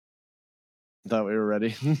Thought we were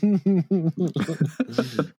ready.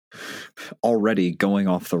 Already going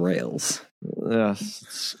off the rails. Yes,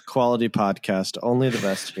 it's quality podcast. Only the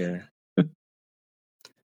best here. I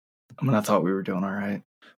mean, I thought we were doing all right.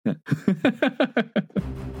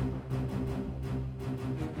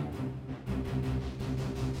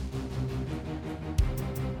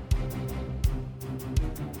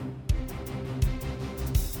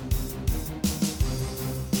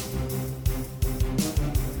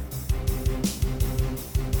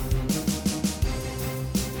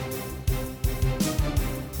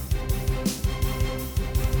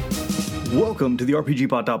 Welcome to the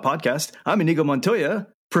RPGBOT.Podcast. I'm Inigo Montoya.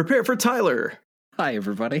 Prepare for Tyler. Hi,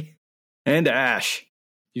 everybody. And Ash.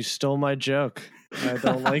 You stole my joke. I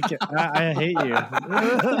don't like it. I hate you.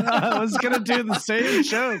 I was going to do the same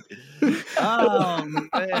joke. Oh,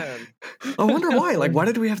 man. I wonder why. Like, why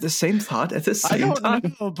did we have the same thought at the same time? I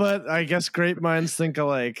don't know, but I guess great minds think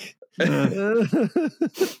alike. All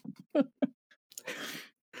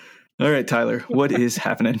right, Tyler, what is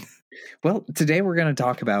happening? Well, today we're going to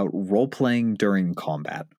talk about role-playing during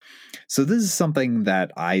combat. So this is something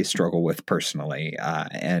that I struggle with personally,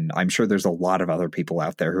 and I'm sure there's a lot of other people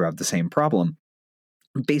out there who have the same problem.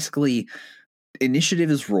 Basically, initiative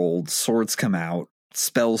is rolled, swords come out,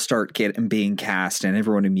 spells start being cast, and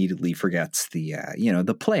everyone immediately forgets the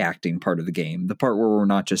play acting part of the game, the part where we're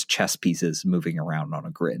not just chess pieces moving around on a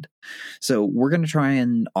grid. So we're going to try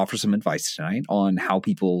and offer some advice tonight on how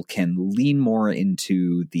people can lean more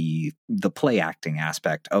into the play acting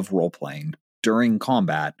aspect of role playing during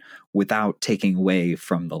combat without taking away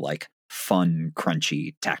from the fun,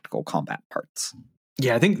 crunchy tactical combat parts.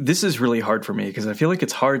 Yeah, I think this is really hard for me because I feel like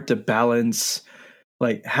it's hard to balance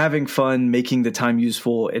having fun, making the time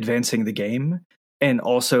useful, advancing the game, and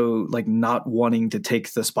also not wanting to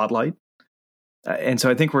take the spotlight. And so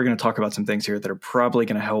I think we're going to talk about some things here that are probably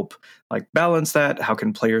going to help balance that. How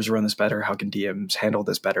can players run this better? How can DMs handle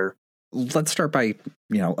this better? Let's start by,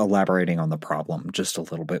 elaborating on the problem just a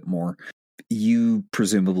little bit more. You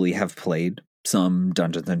presumably have played some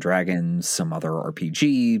Dungeons and Dragons, some other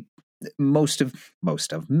RPG.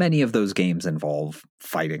 Many of those games involve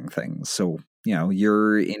fighting things. So,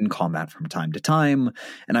 you're in combat from time to time,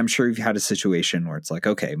 and I'm sure you've had a situation where it's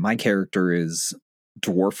okay, my character is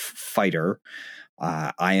dwarf fighter.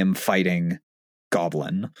 I am fighting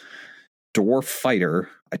goblin. Dwarf fighter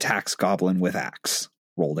attacks goblin with axe.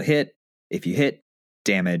 Roll to hit. If you hit,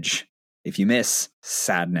 damage. If you miss,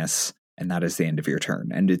 sadness. And that is the end of your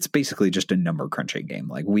turn. And it's basically just a number crunching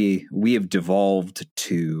game. We have devolved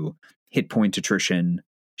to hit point attrition,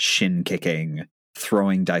 shin kicking,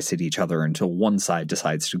 throwing dice at each other until one side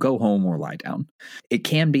decides to go home or lie down. It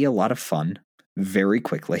can be a lot of fun very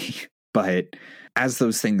quickly, but as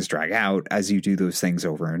those things drag out, as you do those things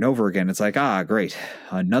over and over again, it's great,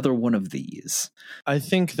 another one of these. I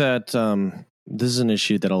think that this is an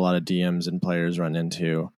issue that a lot of DMs and players run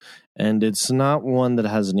into, and it's not one that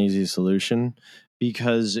has an easy solution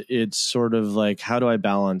because it's sort of how do I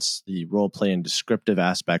balance the role play and descriptive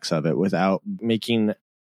aspects of it without making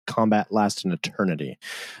combat last an eternity?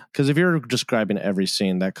 Because if you're describing every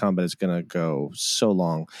scene, that combat is going to go so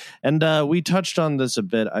long. And we touched on this a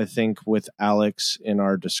bit, I think, with Alex in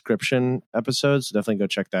our description episodes. So definitely go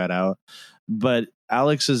check that out. But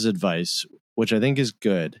Alex's advice, which I think is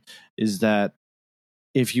good, is that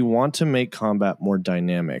if you want to make combat more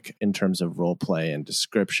dynamic in terms of role play and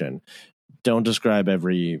description, don't describe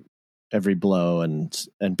every blow and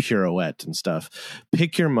pirouette and stuff.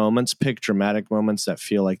 Pick your moments, pick dramatic moments that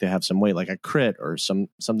feel like they have some weight, like a crit or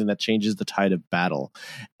something that changes the tide of battle.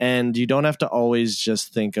 And you don't have to always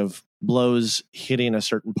just think of blows hitting a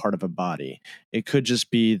certain part of a body. It could just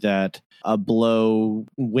be that a blow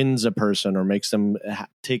wins a person or makes them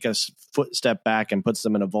take a step back and puts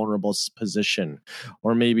them in a vulnerable position.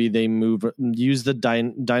 Or maybe they use the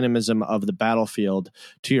dynamism of the battlefield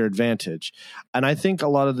to your advantage. And I think a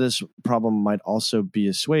lot of this problem might also be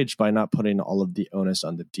assuaged by not putting all of the onus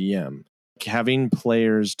on the DM. Having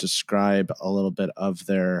players describe a little bit of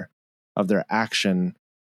their action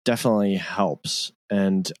definitely helps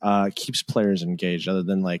and keeps players engaged, other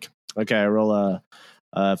than okay, I roll a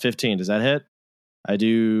 15. Does that hit? I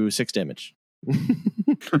do 6 damage.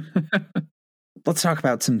 Let's talk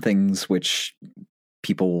about some things which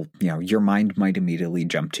people, your mind might immediately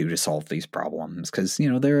jump to solve these problems, because,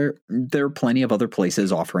 there are plenty of other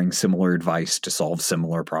places offering similar advice to solve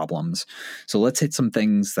similar problems. So let's hit some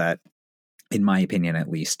things that, in my opinion at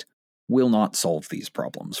least, will not solve these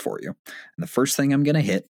problems for you. And the first thing I'm going to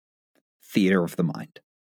hit, theater of the mind.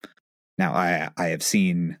 Now, I have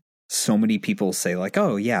seen So many people say like,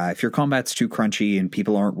 oh yeah, if your combat's too crunchy and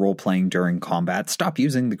people aren't role-playing during combat, stop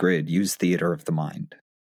using the grid, use theater of the mind.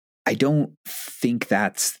 I don't think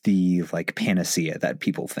that's the like panacea that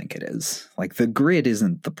people think it is. Like the grid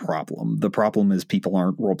isn't the problem. The problem is people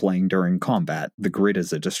aren't role-playing during combat. The grid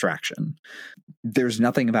is a distraction. There's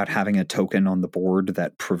nothing about having a token on the board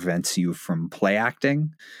that prevents you from play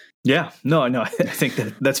acting. Yeah, no, I think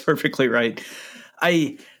that's perfectly right.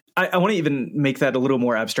 I want to even make that a little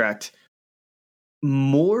more abstract.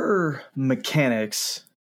 More mechanics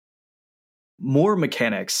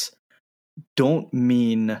don't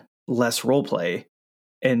mean less roleplay,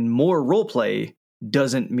 and more roleplay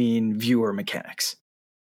doesn't mean fewer mechanics.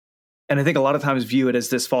 And I think a lot of times view it as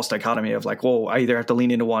this false dichotomy of like, well, I either have to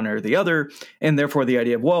lean into one or the other. And therefore the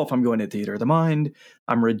idea of, well, if I'm going to theater of the mind,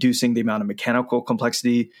 I'm reducing the amount of mechanical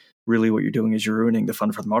complexity. Really what you're doing is you're ruining the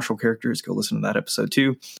fun for the martial characters. Go listen to that episode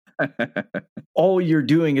too. All you're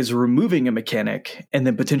doing is removing a mechanic and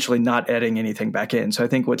then potentially not adding anything back in. So I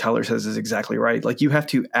think what Tyler says is exactly right. Like you have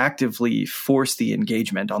to actively force the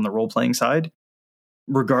engagement on the role-playing side,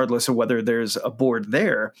 regardless of whether there's a board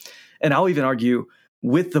there. And I'll even argue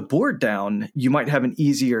with the board down, you might have an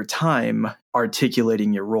easier time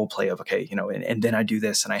articulating your role play of, okay, and then I do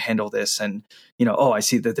this and I handle this and, oh, I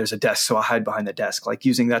see that there's a desk, so I'll hide behind the desk. Like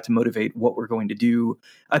using that to motivate what we're going to do,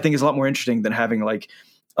 I think is a lot more interesting than having like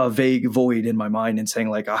a vague void in my mind and saying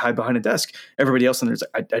like, I hide behind a desk. Everybody else in there's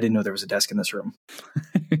like, I didn't know there was a desk in this room.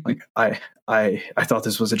 Like I thought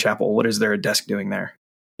this was a chapel. What is there a desk doing there?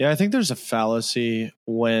 Yeah, I think there's a fallacy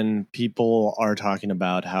when people are talking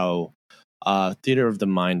about how theater of the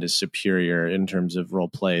mind is superior in terms of role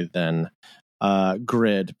play than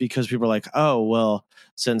grid, because people are like, oh, well,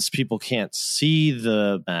 since people can't see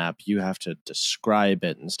the map, you have to describe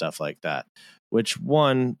it and stuff like that, which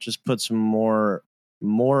one just puts more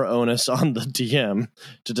onus on the DM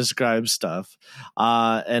to describe stuff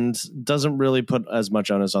and doesn't really put as much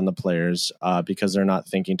onus on the players because they're not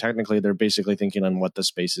thinking technically. They're basically thinking on what the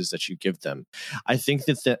space is that you give them. I think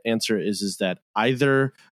that the answer is that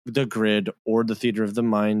either the grid or the theater of the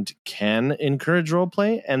mind can encourage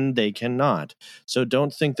roleplay and they cannot. So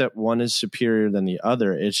don't think that one is superior than the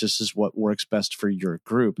other. It's just is what works best for your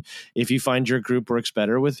group. If you find your group works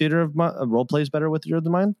better with theater of role plays better with theater of the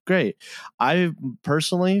mind, great. I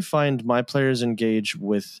personally find my players engage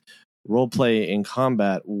with roleplay in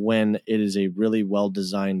combat when it is a really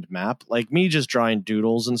well-designed map. Like me just drawing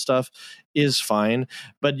doodles and stuff is fine,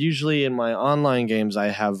 but usually in my online games I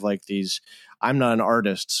have like these, I'm not an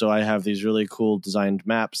artist, so I have these really cool designed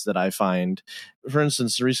maps that I find. For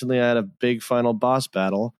instance, recently I had a big final boss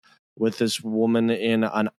battle with this woman in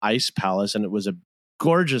an ice palace, and it was a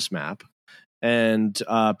gorgeous map. And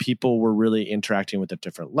people were really interacting with the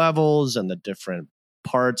different levels and the different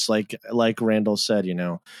parts, like Randall said,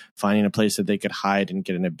 finding a place that they could hide and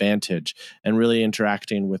get an advantage and really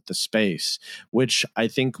interacting with the space, which I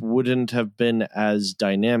think wouldn't have been as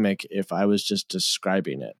dynamic if I was just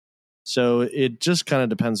describing it. So it just kind of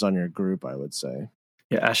depends on your group, I would say.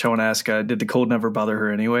 Yeah, Ash, I want to ask, did the cold never bother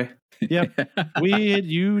her anyway? Yep.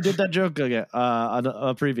 You did that joke again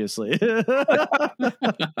previously.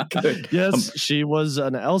 Good. Yes, she was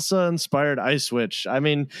an Elsa-inspired ice witch. I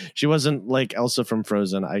mean, she wasn't like Elsa from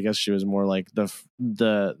Frozen. I guess she was more like the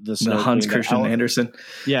Snow Hans Queen Christian Andersen.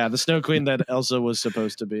 Yeah, the Snow Queen that Elsa was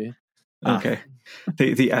supposed to be. Okay.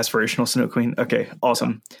 The aspirational Snow Queen. Okay,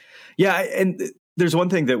 awesome. Yeah, and there's one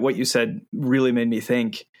thing that what you said really made me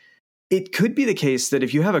think. It could be the case that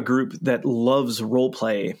if you have a group that loves role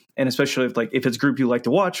play, and especially if it's a group you like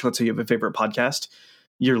to watch, let's say you have a favorite podcast,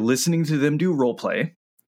 you're listening to them do role play.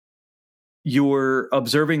 You're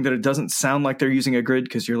observing that it doesn't sound like they're using a grid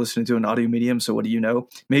because you're listening to an audio medium. So what do you know?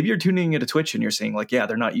 Maybe you're tuning into Twitch and you're seeing like, yeah,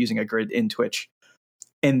 they're not using a grid in Twitch.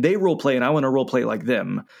 And they role play and I want to role play like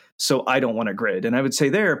them. So I don't want a grid. And I would say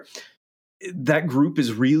that group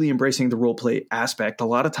is really embracing the role play aspect. A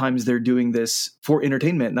lot of times they're doing this for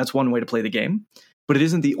entertainment, and that's one way to play the game. But it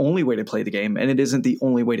isn't the only way to play the game, and it isn't the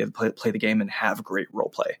only way to play the game and have great role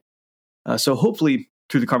play. So hopefully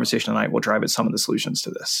through the conversation tonight, we'll drive at some of the solutions to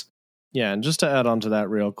this. Yeah, and just to add on to that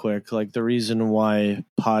real quick, like the reason why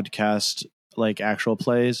podcast like actual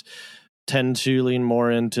plays tend to lean more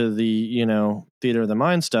into the, theater of the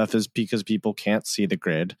mind stuff is because people can't see the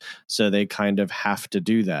grid. So they kind of have to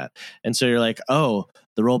do that. And so you're like, oh,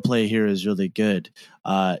 the role play here is really good.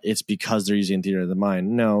 It's because they're using theater of the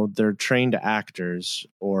mind. No, they're trained actors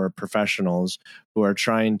or professionals who are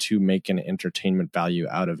trying to make an entertainment value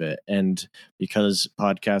out of it. And because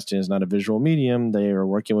podcasting is not a visual medium, they are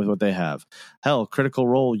working with what they have. Hell, Critical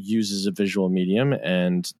Role uses a visual medium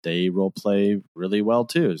and they role play really well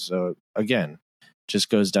too. So again, just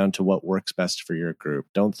goes down to what works best for your group.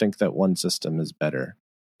 Don't think that one system is better.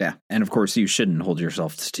 Yeah. And of course, you shouldn't hold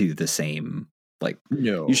yourself to the same,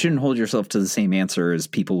 no. You shouldn't hold yourself to the same answer as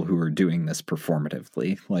people who are doing this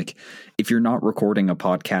performatively. Like, if you're not recording a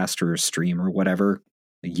podcast or a stream or whatever,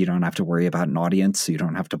 you don't have to worry about an audience. You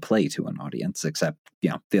don't have to play to an audience, except,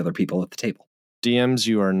 the other people at the table. DMs,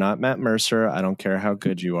 you are not Matt Mercer. I don't care how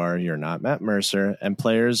good you are. You're not Matt Mercer. And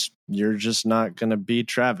players, you're just not going to be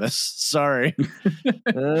Travis. Sorry.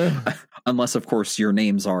 Unless, of course, your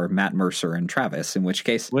names are Matt Mercer and Travis, in which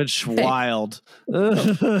case... Wild.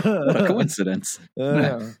 What a coincidence.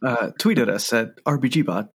 Tweet at us at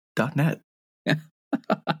RPGBOT.net.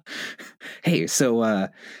 Hey, so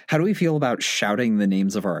how do we feel about shouting the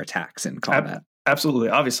names of our attacks in combat? Absolutely,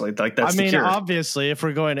 obviously, that's the cure. Obviously, if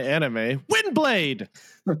we're going to anime, Windblade!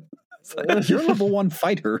 You're level 1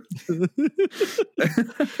 fighter.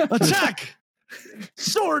 Attack!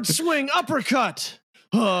 Sword swing uppercut!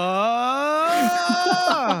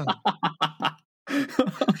 Oh,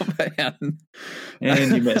 man.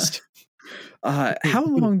 And you missed. How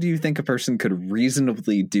long do you think a person could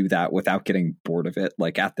reasonably do that without getting bored of it,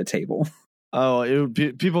 at the table? Oh, it would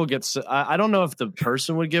be, people get. I don't know if the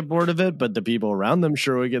person would get bored of it, but the people around them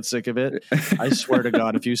sure would get sick of it. I swear to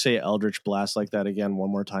God, if you say Eldritch Blast like that again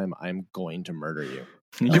one more time, I'm going to murder you.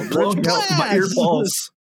 You're blowing out my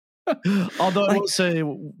earballs. Although I will say,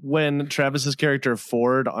 when Travis's character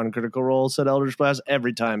Ford on Critical Role said Eldritch Blast,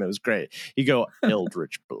 every time it was great. You go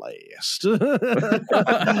Eldritch Blast.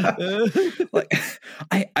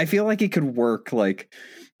 I feel like it could work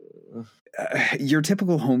your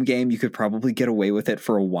typical home game. You could probably get away with it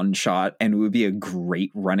for a one shot and it would be a great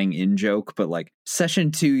running in joke, but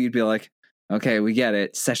session 2 you'd be like, okay, we get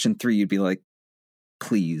it. Session 3 you'd be like,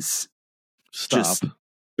 please stop.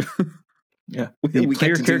 Yeah, we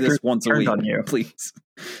get to do this once a week on you, please.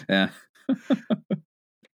 Yeah.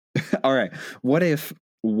 All right, what if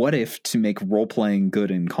to make role-playing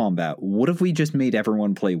good in combat, what if we just made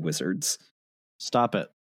everyone play wizards? Stop it.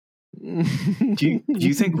 Do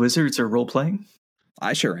you think wizards are role playing?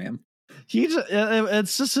 I sure am.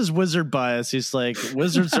 It's just his wizard bias. He's like,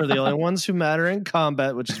 wizards are the only ones who matter in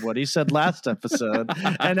combat, which is what he said last episode.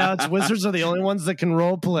 And now it's wizards are the only ones that can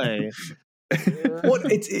role play. Well,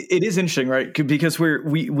 it is interesting, right? Because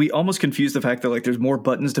we almost confuse the fact that there's more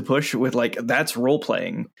buttons to push with that's role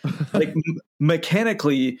playing.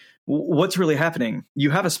 Mechanically, what's really happening?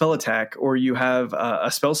 You have a spell attack or you have a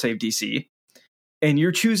spell save DC. And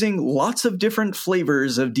you're choosing lots of different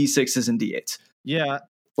flavors of D6s and D8s. Yeah.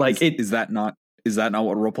 Is that not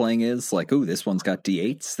what role playing is? This one's got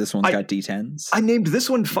D8s, this one's got D10s. I named this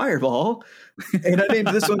one Fireball, and I named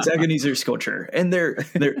this one Agonizer Sculpture. And they're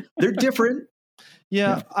different.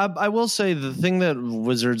 Yeah, I will say the thing that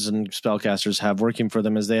wizards and spellcasters have working for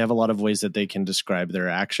them is they have a lot of ways that they can describe their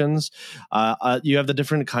actions. You have the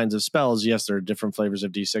different kinds of spells. Yes, there are different flavors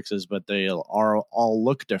of D6s, but they all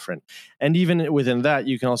look different. And even within that,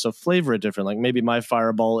 you can also flavor it different. Maybe my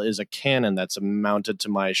fireball is a cannon that's mounted to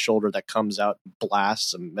my shoulder that comes out and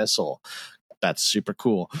blasts a missile. That's super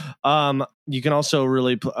cool. You can also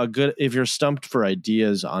really if you're stumped for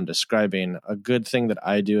ideas on describing, a good thing that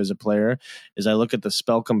I do as a player is I look at the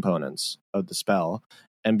spell components of the spell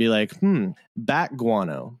and be like, bat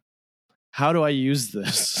guano. How do I use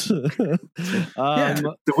this? The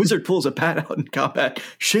wizard pulls a bat out in combat,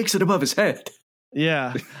 shakes it above his head.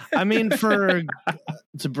 Yeah. I mean,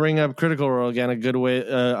 to bring up Critical Role again, a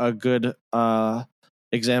good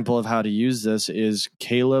example of how to use this is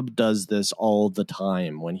Caleb does this all the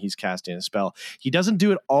time when he's casting a spell. He doesn't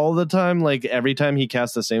do it all the time, every time he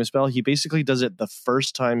casts the same spell. He basically does it the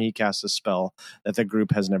first time he casts a spell that the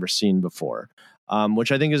group has never seen before,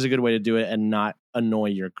 which I think is a good way to do it and not annoy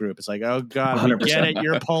your group. It's like, oh God, 100%. We get it.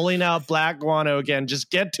 You're pulling out black guano again.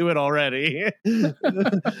 Just get to it already.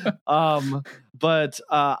 But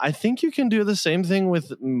I think you can do the same thing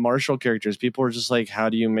with martial characters. People are just like, how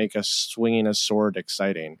do you make swinging a sword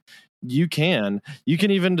exciting? You can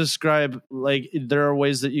even describe, there are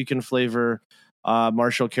ways that you can flavor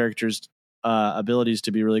martial characters' abilities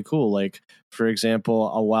to be really cool. For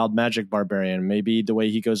example, a wild magic barbarian, maybe the way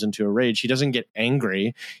he goes into a rage, he doesn't get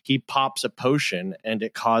angry. He pops a potion and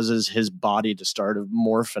it causes his body to start to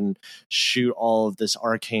morph and shoot all of this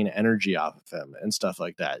arcane energy off of him and stuff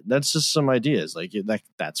like that. That's just some ideas.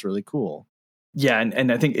 That's really cool. Yeah,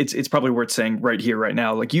 and I think it's probably worth saying right here, right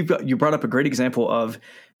now. You brought up a great example of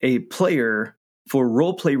a player for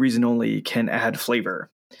role play reason only can add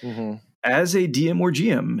flavor. Mm-hmm. As a DM or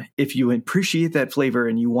GM, if you appreciate that flavor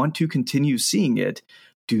and you want to continue seeing it,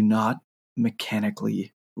 do not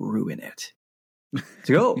mechanically ruin it.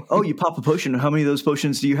 So, oh, you pop a potion. How many of those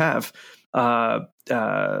potions do you have?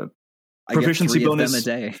 Proficiency I get 3 bonus of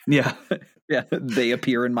them a day. Yeah. Yeah, they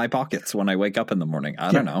appear in my pockets when I wake up in the morning.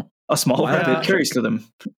 I don't know. A small Wow. rabbit carries to them.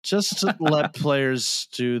 Just to let players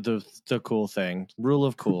do the cool thing. Rule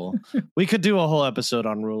of cool. We could do a whole episode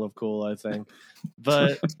on rule of cool, I think.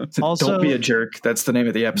 But also, don't be a jerk. That's the name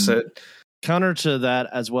of the episode. Counter to that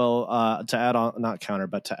as well, to add on, not counter,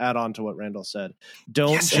 but to add on to what Randall said.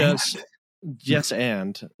 Don't Yes, just... Yes,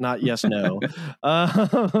 and not yes, no,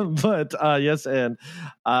 but yes, and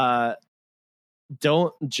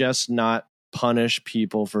don't just not punish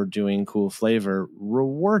people for doing cool flavor.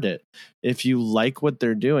 Reward it. If you like what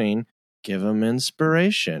they're doing, give them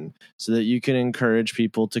inspiration so that you can encourage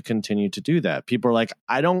people to continue to do that. People are like,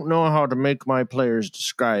 I don't know how to make my players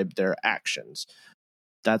describe their actions.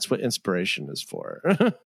 That's what inspiration is for.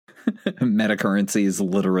 Meta currency is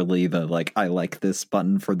literally the like, I like this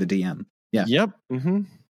button for the DM. Yeah. Yep. Mm-hmm.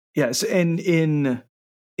 Yes, and in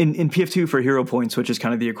PF2 for hero points, which is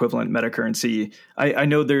kind of the equivalent meta currency, I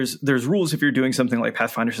know there's rules if you're doing something like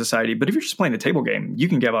Pathfinder Society, but if you're just playing a table game, you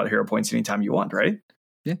can give out hero points anytime you want, right?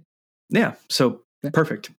 Yeah. Yeah. So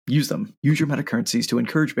perfect. Use them. Use your meta currencies to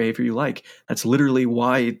encourage behavior you like. That's literally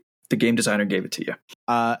why the game designer gave it to you.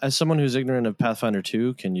 As someone who's ignorant of Pathfinder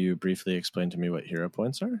 2, can you briefly explain to me what hero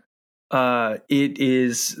points are? It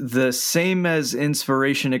is the same as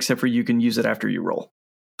inspiration, except for you can use it after you roll.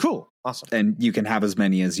 Cool. Awesome. And you can have as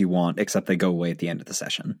many as you want, except they go away at the end of the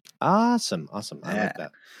session. Awesome. I like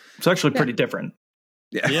that. It's actually pretty different.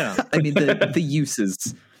 Yeah. I mean, the use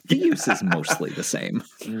is mostly the same.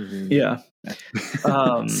 Mm-hmm. Yeah.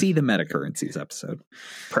 See the meta currencies episode.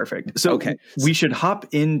 Perfect. So okay, we should hop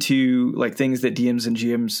into like things that DMs and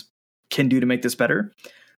GMs can do to make this better.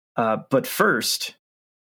 But first,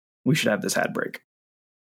 we should have this ad break.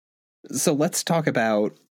 So let's talk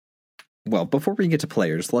about, well, before we get to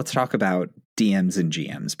players, let's talk about DMs and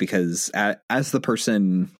GMs, because as the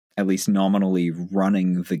person at least nominally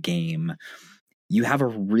running the game, you have a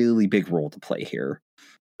really big role to play here.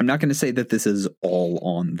 I'm not going to say that this is all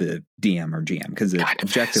on the DM or GM, because it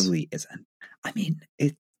objectively isn't. I mean,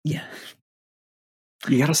 yeah.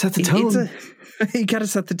 You got to set the tone. You got to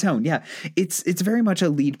set the tone. Yeah. It's very much a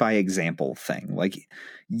lead by example thing. Like,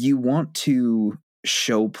 you want to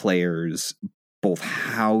show players both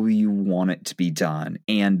how you want it to be done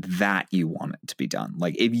and that you want it to be done.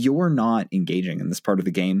 Like, if you're not engaging in this part of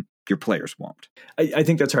the game, your players won't. I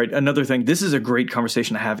think that's right. Another thing, this is a great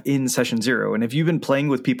conversation to have in session 0. And if you've been playing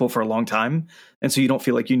with people for a long time, and so you don't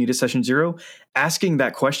feel like you need a session 0, asking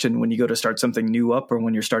that question when you go to start something new up or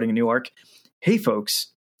when you're starting a new arc. Hey,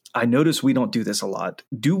 folks, I notice we don't do this a lot.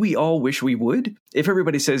 Do we all wish we would? If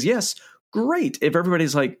everybody says yes, great. If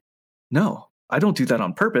everybody's like, no, I don't do that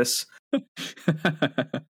on purpose,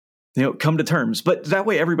 come to terms. But that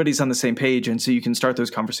way everybody's on the same page. And so you can start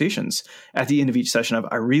those conversations at the end of each session of,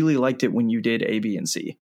 I really liked it when you did A, B, and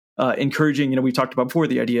C. Encouraging, we talked about before,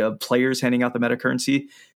 the idea of players handing out the meta currency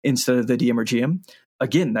instead of the DM or GM.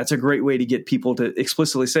 Again, that's a great way to get people to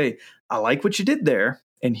explicitly say, I like what you did there,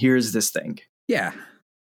 and here's this thing. Yeah.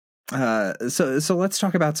 So let's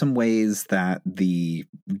talk about some ways that the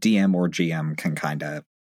DM or GM can kind of,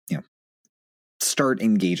 start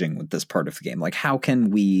engaging with this part of the game. Like, how can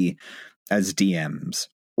we, as DMs,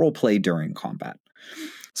 role play during combat?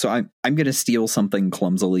 So I'm going to steal something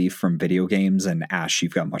clumsily from video games, and Ash,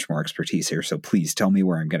 you've got much more expertise here, so please tell me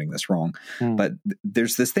where I'm getting this wrong. But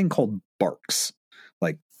there's this thing called barks,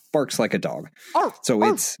 like barks like a dog. So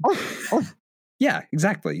it's yeah,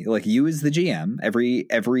 exactly. Like, you as the GM,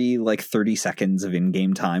 every like 30 seconds of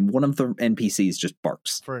in-game time, one of the NPCs just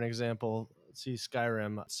barks. For an example, see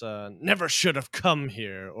Skyrim, it's never should have come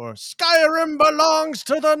here, or Skyrim belongs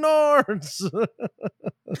to the Nords.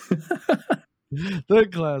 The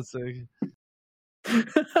classic.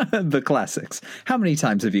 The classics. How many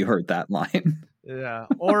times have you heard that line? Yeah,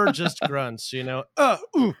 or just grunts, ooh, ah,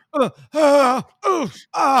 ooh,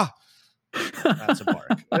 ah. That's a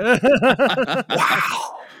bark.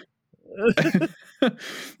 Wow.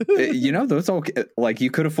 Those all, like,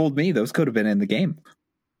 you could have fooled me. Those could have been in the game.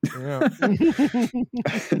 Yeah.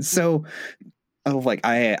 So,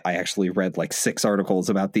 I actually read like 6 articles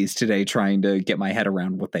about these today, trying to get my head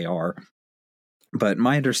around what they are. But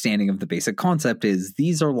my understanding of the basic concept is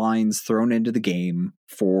these are lines thrown into the game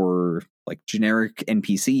for like generic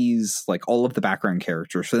NPCs, like all of the background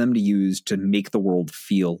characters, for them to use to make the world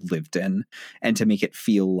feel lived in and to make it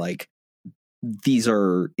feel like these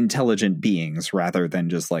are intelligent beings rather than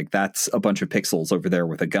just like, that's a bunch of pixels over there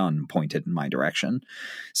with a gun pointed in my direction.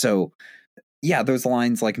 So yeah, those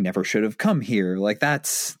lines like never should have come here. Like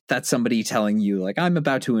that's somebody telling you like, I'm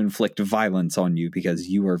about to inflict violence on you because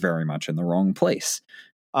you are very much in the wrong place.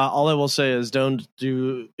 All I will say is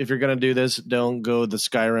if you're going to do this, don't go the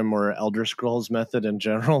Skyrim or Elder Scrolls method in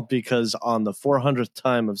general, because on the 400th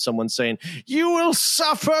time of someone saying, you will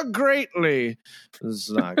suffer greatly, it's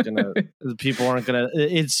not going to, people aren't going to,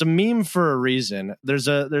 it's a meme for a reason. There's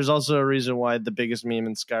also a reason why the biggest meme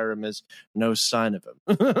in Skyrim is no sign of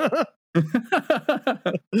him. Or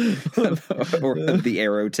the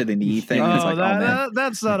arrow to the knee thing.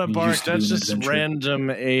 That's not a bark. That's just random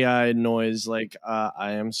AI noise. Like,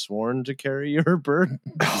 I am sworn to carry your burden.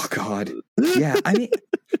 Oh God. Yeah. I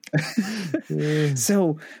mean,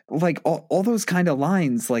 so like all those kind of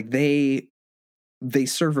lines, like they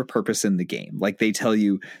serve a purpose in the game. Like they tell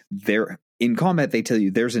you in combat, they tell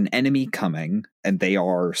you there's an enemy coming and they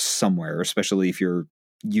are somewhere, especially if you're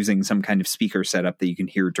using some kind of speaker setup that you can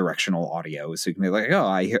hear directional audio. So you can be like, oh,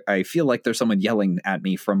 I feel like there's someone yelling at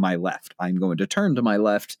me from my left. I'm going to turn to my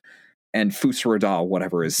left and Fusrada,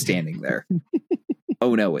 whatever is standing there.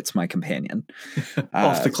 Oh no, it's my companion.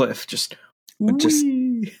 Off the cliff. Just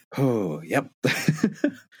oh, yep.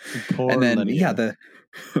 Poor and then, Lydia. yeah, the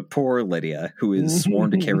poor Lydia, who is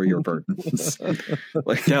sworn to carry your burdens.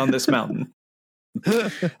 Like, down this mountain.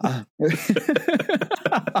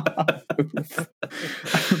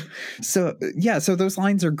 So those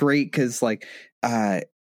lines are great because like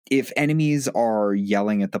if enemies are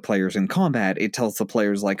yelling at the players in combat, it tells the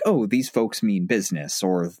players like, oh, these folks mean business,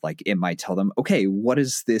 or like it might tell them, okay, what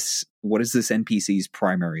is this NPC's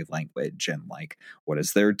primary language, and like what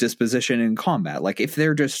is their disposition in combat. Like if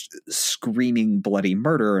they're just screaming bloody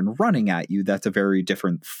murder and running at you, that's a very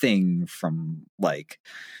different thing from like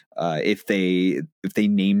if they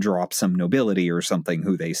name drop some nobility or something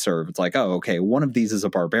who they serve. It's like, oh, okay, one of these is a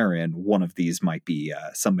barbarian, one of these might be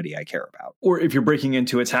somebody I care about. Or if you're breaking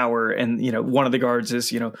into a tower and, you know, one of the guards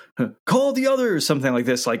is, you know, call the other, or something like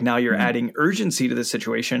this. Like now you're adding urgency to the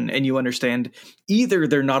situation, and you understand either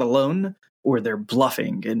they're not alone or they're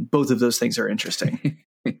bluffing, and both of those things are interesting.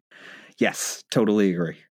 Yes, totally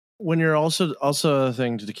agree. When you're also a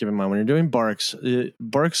thing to keep in mind when you're doing barks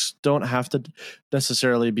don't have to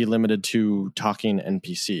necessarily be limited to talking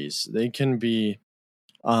NPCs. They can be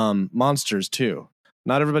monsters too.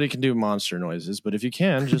 Not everybody can do monster noises, but if you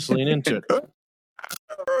can, just lean into it.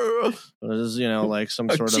 This is, you know, like some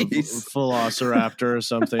sort of velociraptor or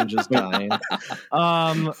something just dying.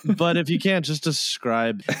 But if you can't just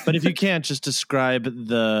describe the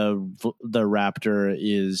raptor,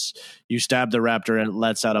 is you stab the raptor and it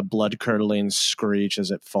lets out a blood curdling screech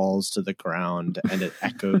as it falls to the ground and it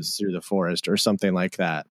echoes through the forest or something like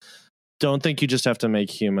that. Don't think you just have to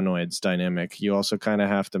make humanoids dynamic. You also kind of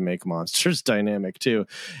have to make monsters dynamic too.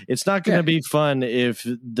 It's not going to be fun if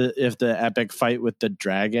the epic fight with the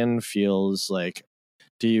dragon feels like,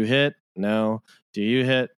 do you hit? No. Do you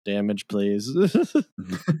hit? Damage, please.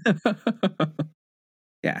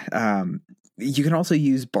 Yeah. You can also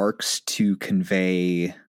use barks to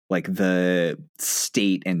convey like the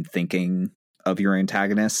state and thinking of your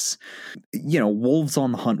antagonists. You know, wolves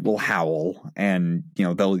on the hunt will howl, and you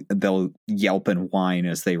know they'll yelp and whine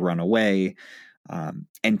as they run away.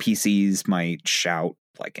 NPCs might shout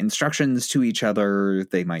like instructions to each other.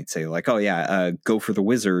 They might say like, oh yeah, go for the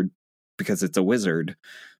wizard because it's a wizard.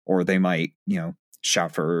 Or they might, you know,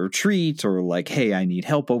 shout for a retreat, or like, hey, I need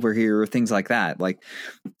help over here, things like that. Like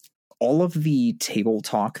all of the table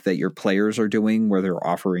talk that your players are doing where they're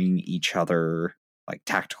offering each other like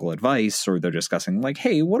tactical advice, or they're discussing like,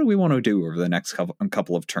 hey, what do we want to do over the next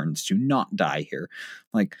couple of turns to not die here?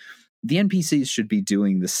 Like the NPCs should be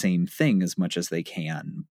doing the same thing as much as they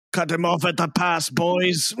can. Cut him off at the pass,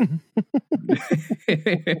 boys.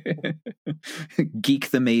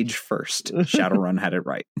 Geek the mage first. Shadowrun had it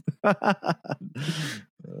right.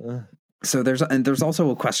 So there's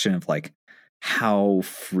also a question of like how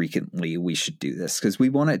frequently we should do this, because we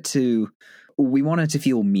want it to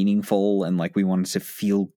feel meaningful, and like we want it to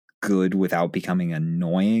feel good without becoming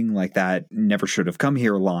annoying. Like that never should have come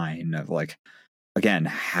here line of like, again,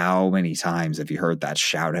 how many times have you heard that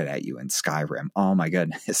shouted at you in Skyrim? Oh my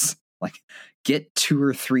goodness. Like get 2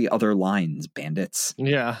 or 3 other lines, bandits.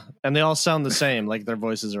 Yeah, and they all sound the same. Like their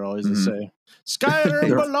voices are always the same. Skyrim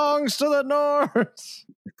belongs to the North.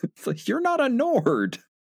 It's like, you're not a Nord.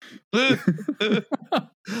 No,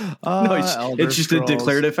 it's just a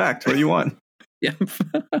declarative fact. What do you want? Yeah.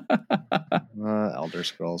 Elder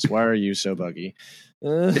Scrolls. Why are you so buggy?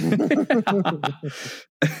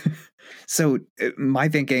 So my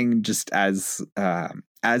thinking, just as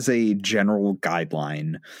a general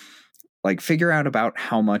guideline, Like, figure out about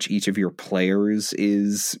how much each of your players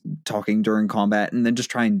is talking during combat, and then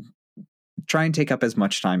just try and take up as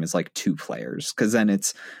much time as like 2 players, because then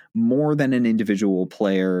it's more than an individual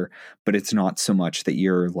player, but it's not so much that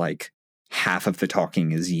you're like half of the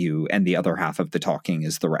talking is you and the other half of the talking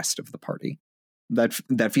is the rest of the party.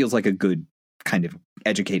 That feels like a good kind of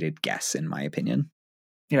educated guess, in my opinion.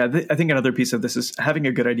 Yeah, I think another piece of this is having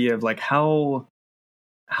a good idea of like how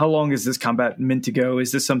long is this combat meant to go?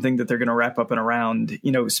 Is this something that they're going to wrap up in a round?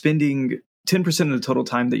 You know, spending 10% of the total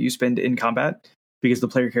time that you spend in combat because the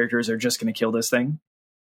player characters are just going to kill this thing,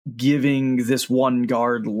 giving this one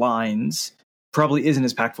guard lines probably isn't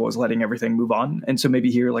as impactful as letting everything move on. And so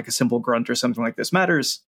maybe here, like a simple grunt or something like this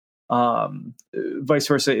matters. Vice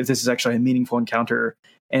versa, if this is actually a meaningful encounter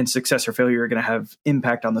and success or failure are going to have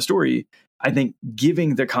impact on the story, I think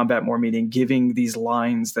giving the combat more meaning, giving these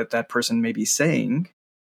lines that person may be saying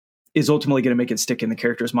is ultimately going to make it stick in the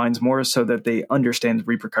characters' minds more so that they understand the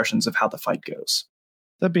repercussions of how the fight goes.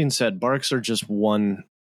 That being said, barks are just one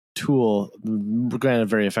tool, granted a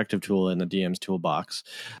very effective tool in the DM's toolbox.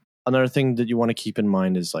 Another thing that you want to keep in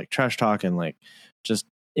mind is like trash talk and like just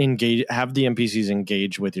engage, have the NPCs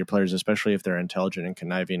engage with your players, especially if they're intelligent and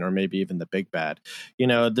conniving, or maybe even the big bad. You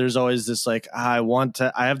know, there's always this like, I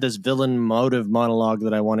have this villain motive monologue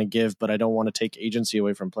that I want to give, but I don't want to take agency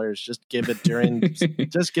away from players. Just give it during,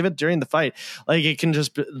 just give it during the fight. Like it can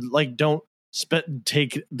just be, like, don't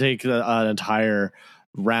take an entire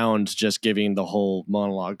round just giving the whole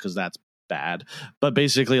monologue, because that's bad. But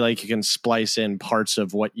basically, like, you can splice in parts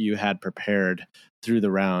of what you had prepared through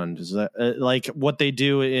the round. Is that like what they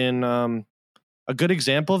do in a good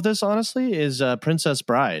example of this, honestly, is Princess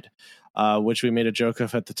Bride, which we made a joke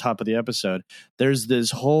of at the top of the episode. There's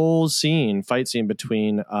this whole fight scene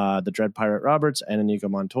between the Dread Pirate Roberts and Inigo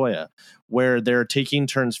Montoya, where they're taking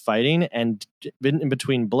turns fighting, and in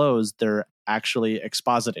between blows, they're actually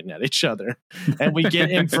expositing at each other. And we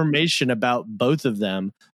get information about both of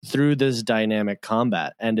them through this dynamic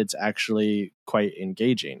combat, and it's actually quite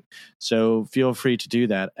engaging. So feel free to do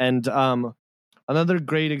that. And another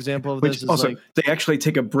great example of this is also, like, they actually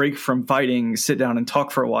take a break from fighting, sit down and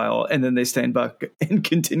talk for a while, and then they stand back and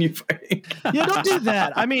continue fighting. Yeah, don't do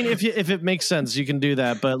that. I mean, if it makes sense, you can do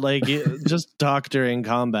that, but like, just talk during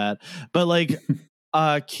combat. But like,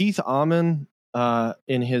 Keith Amon,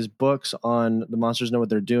 in his books on The Monsters Know What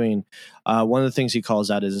They're Doing, one of the things he calls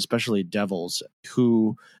out is especially devils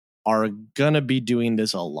who are gonna be doing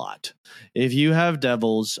this a lot. If you have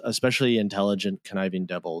devils, especially intelligent, conniving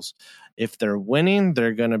devils, if they're winning,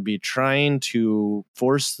 they're gonna be trying to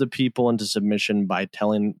force the people into submission by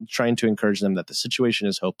trying to encourage them that the situation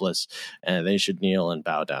is hopeless and they should kneel and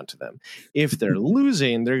bow down to them. If they're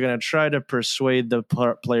losing, they're gonna try to persuade the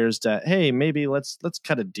players that, hey, maybe let's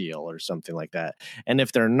cut a deal or something like that. And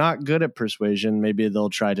if they're not good at persuasion, maybe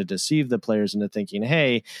they'll try to deceive the players into thinking,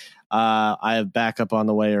 hey, I have backup on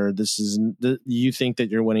the way, or this is you think that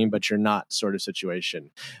you're winning, but you're not, sort of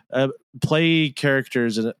situation. Play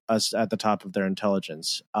characters at the top of their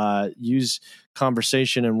intelligence. Use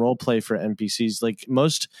conversation and role play for NPCs. Like,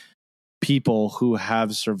 most people who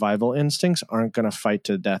have survival instincts aren't going to fight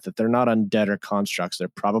to death. If they're not undead or constructs, they're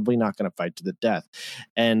probably not going to fight to the death.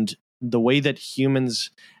 And the way that humans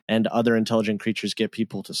and other intelligent creatures get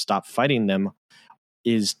people to stop fighting them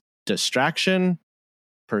is distraction,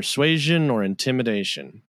 persuasion, or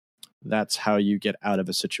intimidation. That's how you get out of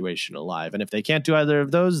a situation alive. And if they can't do either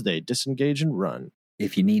of those, they disengage and run.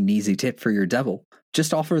 If you need an easy tip for your devil,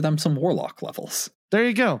 just offer them some warlock levels. There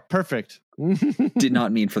you go. Perfect. Did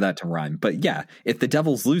not mean for that to rhyme. But yeah, if the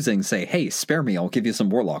devil's losing, say, hey, spare me, I'll give you some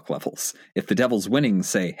warlock levels. If the devil's winning,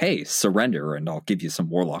 say, hey, surrender, and I'll give you some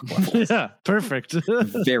warlock levels. Yeah, perfect.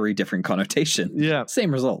 Very different connotation. Yeah.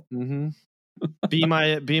 Same result. Mm-hmm. Be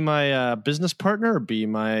my business partner, or be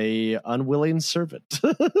my unwilling servant.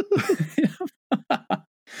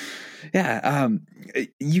 Yeah.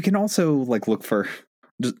 You can also like look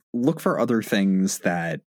for other things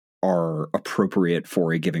that are appropriate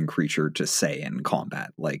for a given creature to say in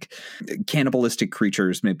combat. Like, cannibalistic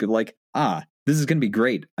creatures may be like, this is going to be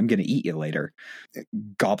great, I'm going to eat you later.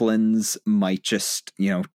 Goblins might just,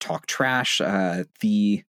 talk trash.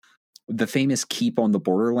 The famous Keep on the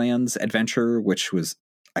Borderlands adventure, which was,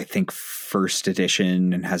 I think, first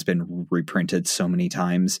edition and has been reprinted so many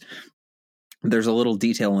times. There's a little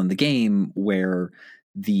detail in the game where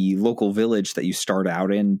the local village that you start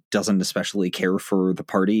out in doesn't especially care for the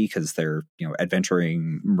party because they're,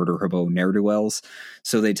 adventuring murder hobo ne'er-do-wells.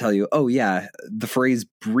 So they tell you, oh yeah, the phrase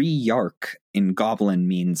Bree Yark in Goblin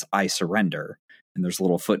means I surrender. And there's a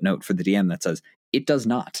little footnote for the DM that says, it does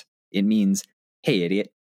not. It means, hey,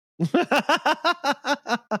 idiot,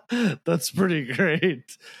 That's pretty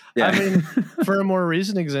great. Yeah. I mean, for a more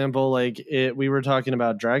recent example, we were talking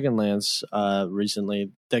about Dragonlance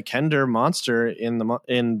recently. The Kender monster in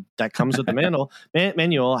that comes with the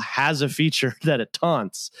manual has a feature that it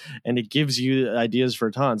taunts, and it gives you ideas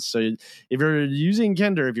for taunts. So if you're using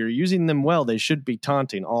Kender, if you're using them well, they should be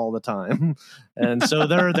taunting all the time. And so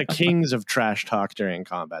they're the kings of trash talk during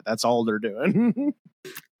combat. That's all they're doing.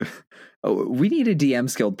 Oh, we need a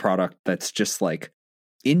DM's Guild product that's just like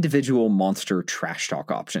individual monster trash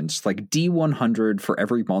talk options, like D100 for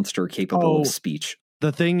every monster capable of speech.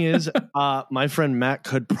 The thing is, my friend Matt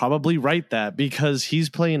could probably write that because he's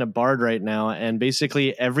playing a bard right now, and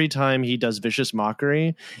basically every time he does vicious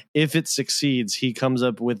mockery, if it succeeds, he comes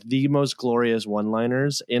up with the most glorious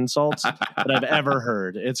one-liners, insults that I've ever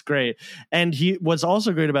heard. It's great. And what's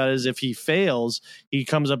also great about it is if he fails, he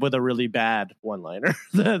comes up with a really bad one-liner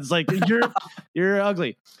that's like, you're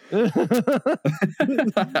ugly.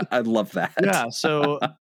 I love that. Yeah, so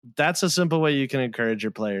that's a simple way you can encourage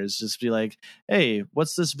your players. Just be like, hey,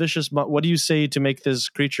 what's this vicious what do you say to make this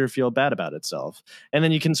creature feel bad about itself? And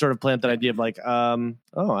then you can sort of plant that idea of like, I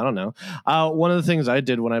don't know. One of the things I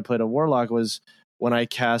did when I played a warlock was when I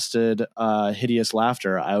casted Hideous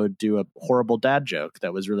Laughter, I would do a horrible dad joke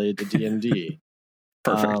that was related to D&D.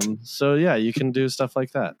 Perfect. So yeah, you can do stuff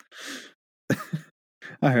like that.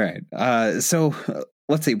 All right. So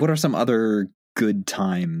let's see. What are some other good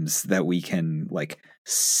times that we can like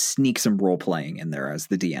sneak some role playing in there as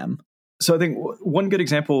the DM? So I think one good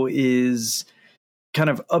example is kind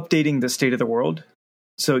of updating the state of the world.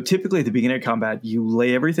 So typically at the beginning of combat, you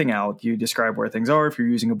lay everything out, you describe where things are. If you're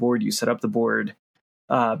using a board, you set up the board.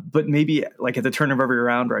 But maybe like at the turn of every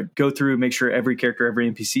round, right, go through, make sure every character, every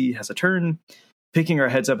NPC has a turn, picking our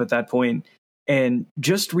heads up at that point, and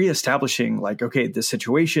just reestablishing like, okay, this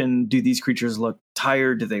situation, do these creatures look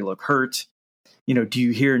tired? Do they look hurt? Do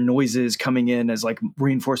you hear noises coming in as like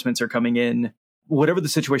reinforcements are coming in? Whatever the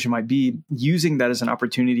situation might be, using that as an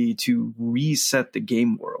opportunity to reset the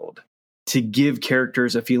game world, to give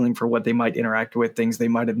characters a feeling for what they might interact with, things they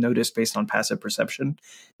might have noticed based on passive perception,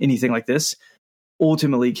 anything like this,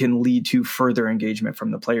 ultimately can lead to further engagement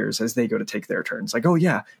from the players as they go to take their turns. Like, oh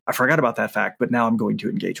yeah, I forgot about that fact, but now I'm going to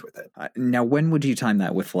engage with it. Now, when would you time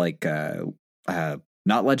that with like,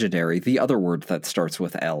 not legendary, the other word that starts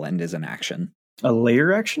with L and is an action? A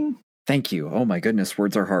layer action? Thank you. Oh my goodness,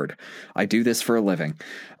 words are hard. I do this for a living.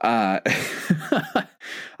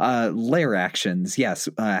 Layer actions, yes.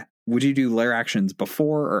 Would you do layer actions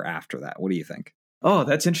before or after that? What do you think? Oh,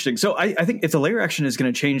 that's interesting. So I think if the layer action is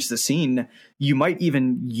going to change the scene, you might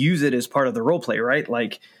even use it as part of the role play, right?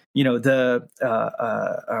 Like, the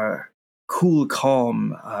cool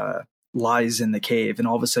calm lies in the cave, and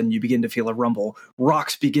all of a sudden you begin to feel a rumble.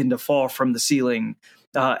 Rocks begin to fall from the ceiling,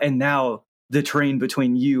 and now the terrain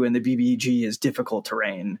between you and the BBG is difficult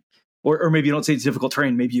terrain. Or maybe you don't say it's difficult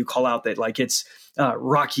terrain. Maybe you call out that like it's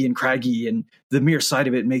rocky and craggy, and the mere sight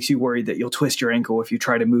of it makes you worried that you'll twist your ankle if you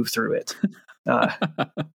try to move through it.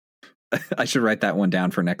 I should write that one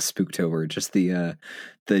down for next Spooktober. Just the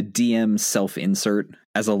DM self-insert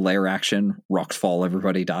as a layer action. Rocks fall,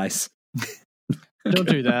 everybody dies. Don't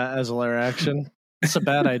do that as a layer action. It's a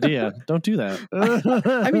bad idea. Don't do that.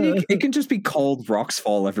 I mean, it can just be called Rocks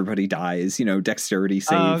Fall, Everybody Dies, dexterity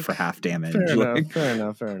save for half damage. Fair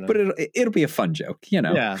enough. But it'll be a fun joke,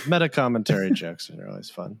 Yeah, meta commentary jokes are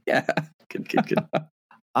always fun. Yeah. Good.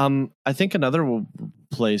 I think another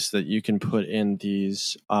place that you can put in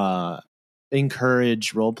these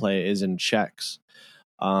encourage roleplay is in checks.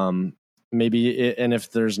 Maybe, and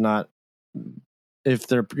if there's not...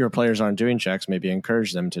 If your players aren't doing checks, maybe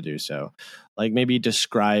encourage them to do so. Like maybe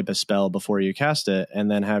describe a spell before you cast it,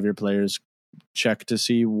 and then have your players check to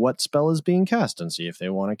see what spell is being cast and see if they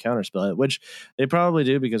want to counterspell it, which they probably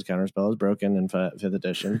do because counterspell is broken in 5th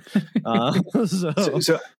edition.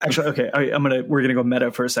 So actually, okay, we're gonna go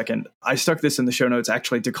meta for a second. I stuck this in the show notes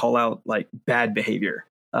actually to call out like bad behavior,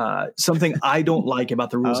 something I don't like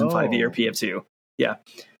about the rules in 5e or PF2. Yeah,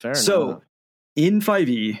 fair so enough. In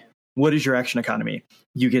 5e. What is your action economy?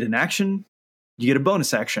 You get an action, you get a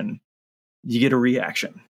bonus action, you get a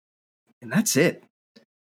reaction, and that's it.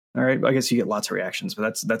 All right. I guess you get lots of reactions,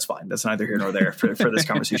 but that's fine. That's neither here nor there for this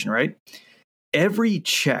conversation, right? Every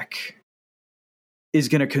check is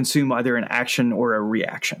going to consume either an action or a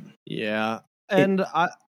reaction. Yeah, and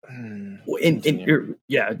I'm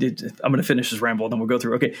going to finish this ramble, then we'll go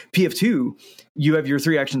through. Okay, PF2, you have your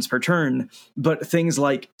 3 actions per turn, but things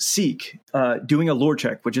like seek, doing a lore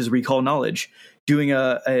check, which is recall knowledge, doing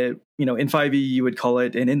a in 5e you would call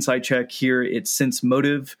it an insight check. Here it's sense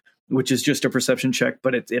motive, which is just a perception check,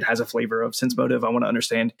 but it has a flavor of sense motive. I want to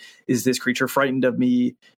understand, is this creature frightened of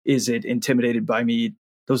me? Is it intimidated by me?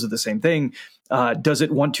 Those are the same thing. Does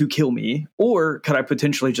it want to kill me? Or could I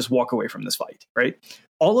potentially just walk away from this fight, right?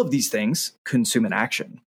 All of these things consume an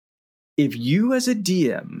action. If you as a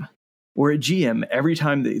DM or a GM, every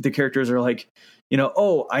time the characters are like,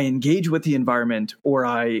 I engage with the environment, or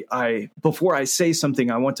I before I say something,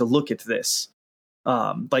 I want to look at this.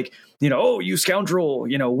 You scoundrel,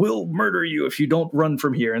 we'll murder you if you don't run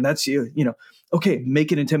from here. And that's, okay,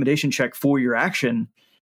 make an intimidation check for your action.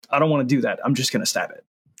 I don't want to do that. I'm just going to stab it.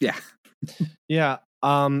 Yeah. Yeah.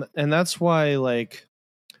 And that's why,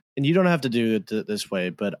 and you don't have to do it this way,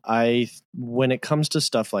 but when it comes to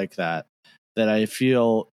stuff like that I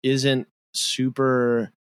feel isn't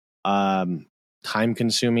super time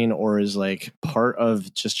consuming, or is part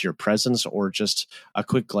of just your presence or just a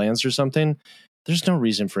quick glance or something, there's no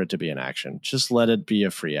reason for it to be an action. Just let it be a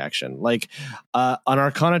free action. An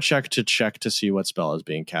Arcana check to see what spell is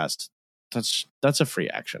being cast. That's a free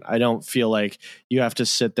action. I don't feel like you have to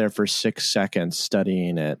sit there for 6 seconds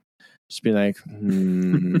studying it. Just be like,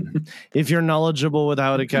 if you're knowledgeable with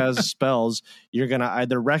how to cast spells, you're going to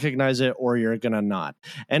either recognize it or you're going to not.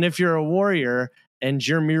 And if you're a warrior and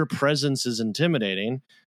your mere presence is intimidating,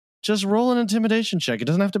 just roll an intimidation check. It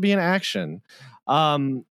doesn't have to be an action.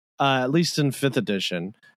 At least in 5th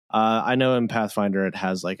edition. I know in Pathfinder it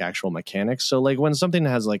has actual mechanics. So when something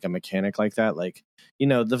has a mechanic like that,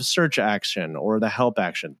 the search action or the help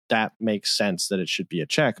action, that makes sense that it should be a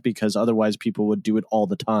check, because otherwise people would do it all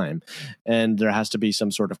the time. And there has to be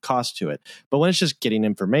some sort of cost to it. But when it's just getting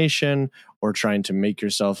information or trying to make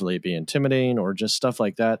yourself be intimidating or just stuff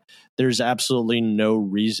like that, there's absolutely no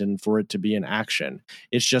reason for it to be an action.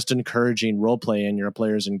 It's just encouraging role play and your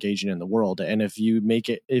players engaging in the world. And if you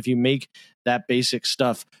make that basic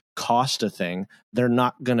stuff cost a thing, they're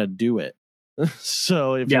not going to do it.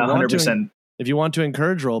 So if 100%. If you want to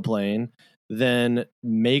encourage role playing, then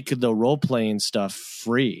make the role playing stuff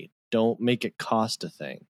free. Don't make it cost a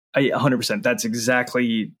thing. 100%. That's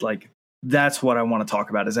exactly that's what I want to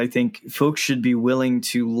talk about. Is I think folks should be willing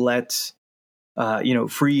to let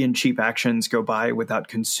free and cheap actions go by without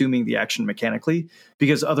consuming the action mechanically,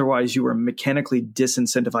 because otherwise you are mechanically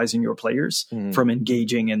disincentivizing your players from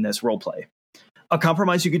engaging in this role play. A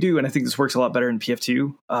compromise you could do, and I think this works a lot better in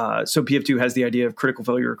PF2. So PF2 has the idea of critical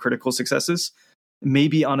failure or critical successes.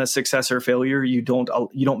 Maybe on a success or failure, you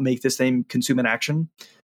don't make this thing consume an action,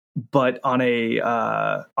 but on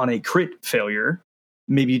a crit failure,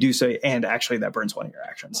 maybe you do say, and actually that burns one of your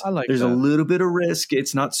actions. There's a little bit of risk.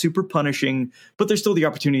 It's not super punishing, but there's still the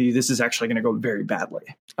opportunity this is actually going to go very badly.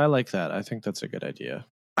 I like that. I think that's a good idea.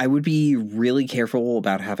 I would be really careful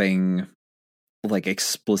about having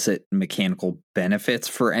explicit mechanical benefits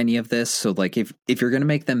for any of this. So if you're going to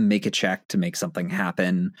make them make a check to make something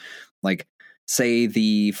happen, say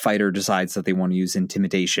the fighter decides that they want to use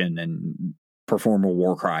intimidation and perform a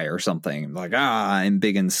war cry or something, I'm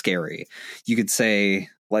big and scary. You could say,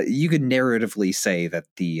 you could narratively say that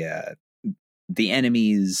the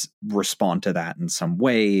enemies respond to that in some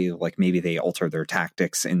way, maybe they alter their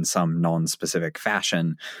tactics in some non-specific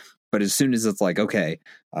fashion. But as soon as it's okay,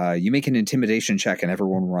 you make an intimidation check and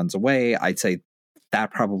everyone runs away, I'd say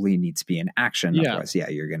that probably needs to be an action. Yeah. Otherwise,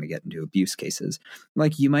 you're going to get into abuse cases.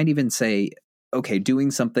 You might even say, okay, doing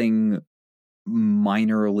something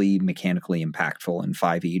minorly mechanically impactful in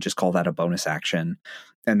 5e, just call that a bonus action.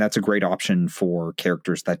 And that's a great option for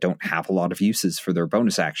characters that don't have a lot of uses for their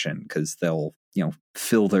bonus action, because they'll,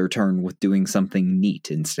 fill their turn with doing something neat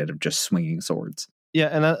instead of just swinging swords. Yeah,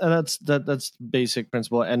 and that's basic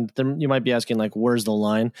principle. And then you might be asking, where's the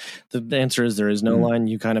line? The answer is there is no line.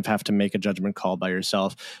 You kind of have to make a judgment call by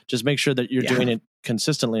yourself. Just make sure that you're doing it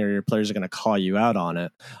consistently, or your players are going to call you out on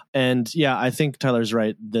it. And yeah, I think Tyler's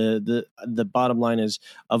right. The bottom line is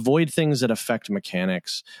avoid things that affect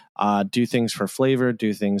mechanics. Do things for flavor.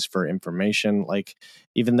 Do things for information.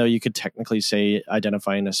 Even though you could technically say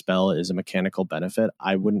identifying a spell is a mechanical benefit,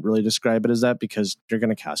 I wouldn't really describe it as that, because you're going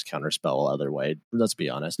to cast counterspell other way. Let's be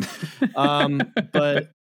honest.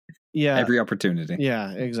 But yeah, every opportunity.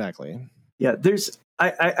 Yeah, exactly. Yeah,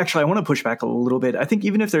 I want to push back a little bit. I think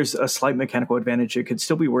even if there's a slight mechanical advantage, it could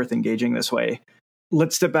still be worth engaging this way.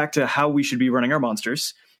 Let's step back to how we should be running our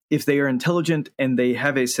monsters. If they are intelligent and they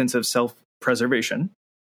have a sense of self-preservation,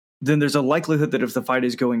 then there's a likelihood that if the fight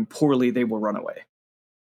is going poorly, they will run away.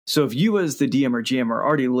 So if you as the DM or GM are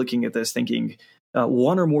already looking at this thinking,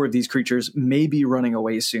 one or more of these creatures may be running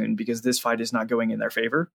away soon because this fight is not going in their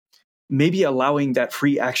favor, maybe allowing that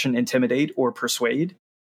free action intimidate or persuade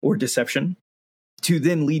or deception to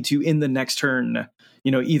then lead to, in the next turn,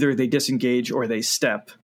 either they disengage or they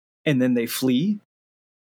step, and then they flee,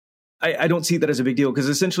 I don't see that as a big deal, because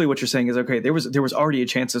essentially what you're saying is, okay, there was already a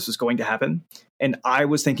chance this was going to happen, and I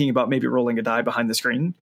was thinking about maybe rolling a die behind the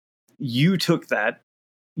screen. You took that,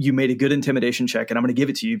 you made a good intimidation check, and I'm going to give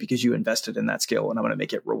it to you because you invested in that skill, and I'm going to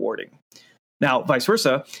make it rewarding. Now, vice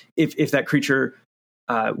versa, if that creature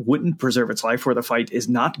wouldn't preserve its life, or the fight is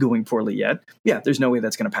not going poorly yet, yeah, there's no way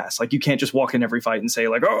that's going to pass. Like, you can't just walk in every fight and say,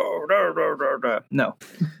 like, oh, no.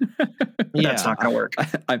 That's not going to work.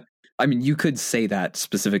 I mean, you could say that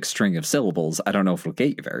specific string of syllables. I don't know if it'll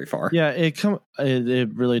get you very far. Yeah, it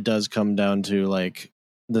really does come down to like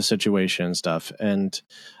the situation and stuff. And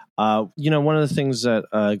one of the things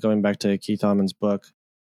that going back to Keith Almond's book,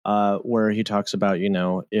 where he talks about,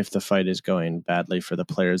 if the fight is going badly for the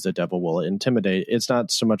players, the devil will intimidate. It's not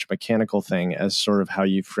so much a mechanical thing as sort of how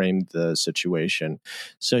you frame the situation.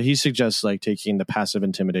 So he suggests like taking the passive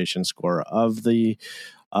intimidation score of the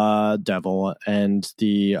devil and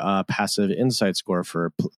the passive insight score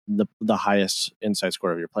for the highest insight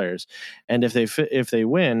score of your players, and if they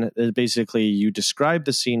win, basically you describe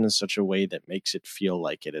the scene in such a way that makes it feel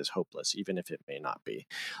like it is hopeless, even if it may not be.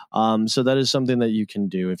 So that is something that you can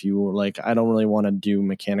do if you like. I don't really want to do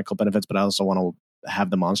mechanical benefits, but I also want to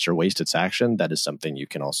have the monster waste its action. That is something you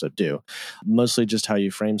can also do. Mostly just how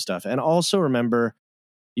you frame stuff, and also remember,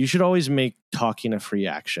 you should always make talking a free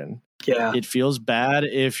action. Yeah, it feels bad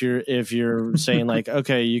if you're saying like,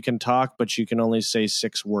 okay, you can talk, but you can only say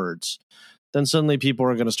 6 words. Then suddenly people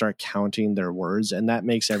are going to start counting their words, and that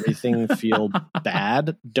makes everything feel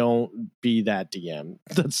bad. Don't be that DM.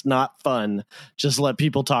 That's not fun. Just let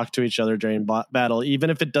people talk to each other during battle, even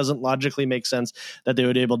if it doesn't logically make sense that they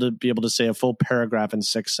would be able to say a full paragraph in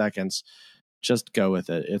 6 seconds. Just go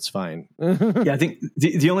with it. It's fine. Yeah, I think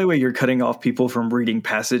the only way you're cutting off people from reading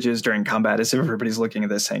passages during combat is if everybody's looking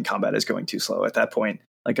at this saying combat is going too slow. At that point,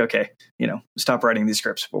 like, okay, stop writing these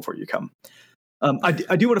scripts before you come. I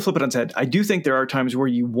do want to flip it on its head. I do think there are times where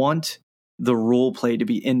you want the role play to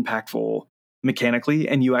be impactful mechanically,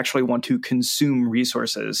 and you actually want to consume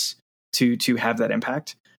resources to have that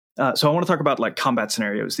impact. So I want to talk about like combat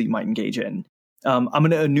scenarios that you might engage in. I'm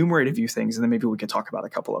going to enumerate a few things, and then maybe we can talk about a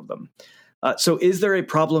couple of them. So is there a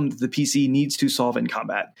problem that the PC needs to solve in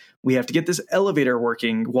combat? We have to get this elevator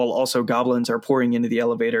working while also goblins are pouring into the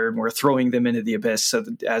elevator and we're throwing them into the abyss so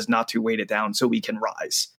that, as not to weight it down so we can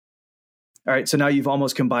rise. All right, so now you've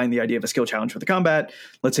almost combined the idea of a skill challenge with the combat.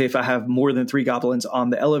 Let's say if I have more than 3 goblins on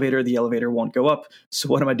the elevator won't go up. So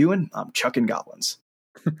what am I doing? I'm chucking goblins.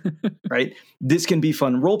 Right? This can be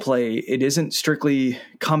fun role play. It isn't strictly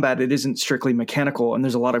combat. It isn't strictly mechanical. And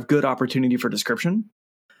there's a lot of good opportunity for description.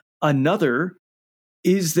 Another,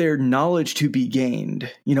 is there knowledge to be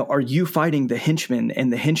gained? Are you fighting the henchman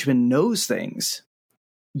and the henchman knows things?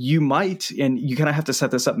 You might, and you kind of have to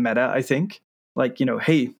set this up meta, I think. Like,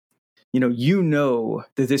 hey, that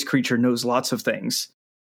this creature knows lots of things.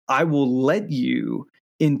 I will let you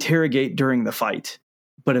interrogate during the fight.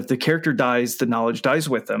 But if the character dies, the knowledge dies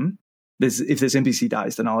with them. If this NPC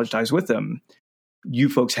dies, the knowledge dies with them. You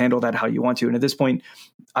folks handle that how you want to. And at this point,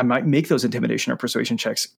 I might make those intimidation or persuasion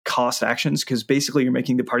checks cost actions, because basically you're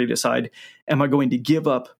making the party decide, am I going to give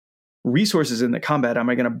up resources in the combat? Am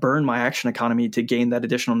I going to burn my action economy to gain that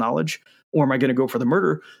additional knowledge? Or am I going to go for the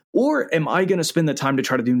murder? Or am I going to spend the time to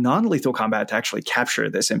try to do non-lethal combat to actually capture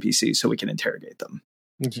this NPC so we can interrogate them?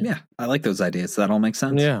 Yeah, I like those ideas. That all makes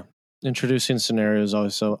sense. Yeah. Introducing scenarios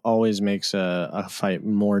always makes a fight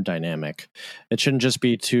more dynamic. It shouldn't just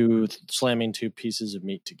be slamming 2 pieces of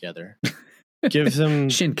meat together. Give them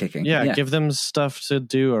shin kicking. Yeah, give them stuff to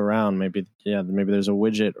do around. Maybe there's a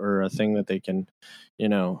widget or a thing that they can,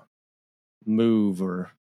 move or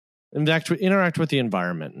interact with the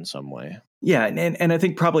environment in some way. Yeah, and I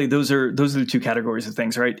think probably those are the 2 categories of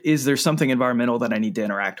things, right? Is there something environmental that I need to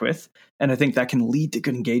interact with? And I think that can lead to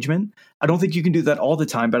good engagement. I don't think you can do that all the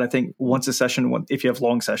time, but I think once a session, if you have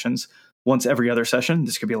long sessions, once every other session,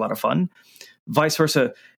 this could be a lot of fun. Vice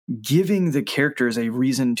versa, giving the characters a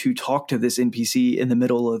reason to talk to this NPC in the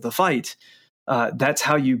middle of the fight. That's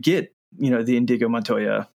how you get, the Indigo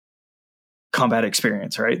Montoya combat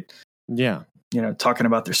experience, right? Yeah. Talking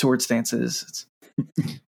about their sword stances.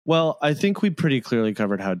 Well, I think we pretty clearly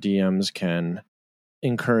covered how DMs can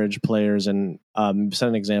encourage players and set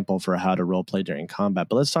an example for how to role play during combat.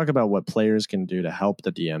 But let's talk about what players can do to help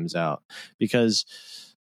the DMs out. Because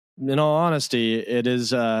in all honesty, it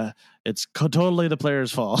is it's totally the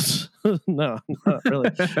player's fault. No, not really.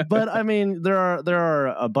 But I mean, there are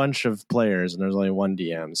a bunch of players and there's only one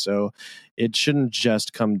DM, so it shouldn't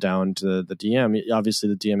just come down to the DM. Obviously,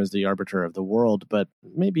 the DM is the arbiter of the world, but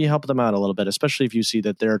maybe help them out a little bit, especially if you see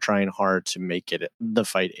that they're trying hard to make the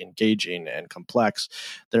fight engaging and complex.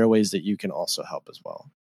 There are ways that you can also help as well.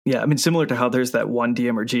 Yeah, I mean, similar to how there's that one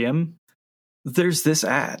DM or GM, there's this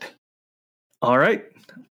ad. All right,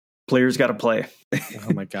 players got to play.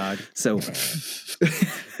 Oh my God! So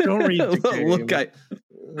don't read the game. Look,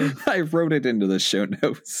 I wrote it into the show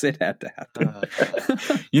notes. It had to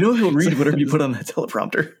happen. You know he'll read whatever you put on the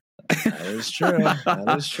teleprompter. That is true.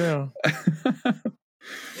 That is true.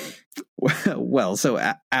 Well,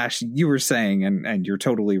 so Ash, you were saying, and you're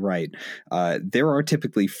totally right. There are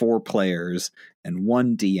typically 4 players and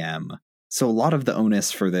 1 DM. So a lot of the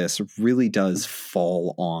onus for this really does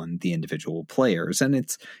fall on the individual players. And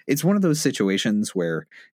it's one of those situations where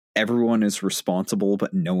everyone is responsible,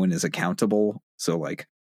 but no one is accountable. So like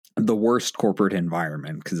the worst corporate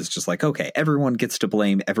environment, because it's just like, okay, everyone gets to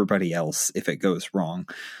blame everybody else if it goes wrong.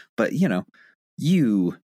 But,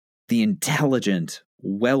 you, the intelligent,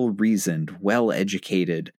 well-reasoned,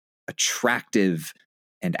 well-educated, attractive,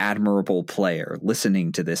 and admirable player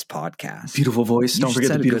listening to this podcast. Beautiful voice. Don't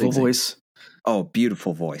forget the beautiful voice. Oh,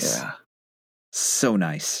 beautiful voice. Yeah. So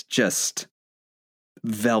nice. Just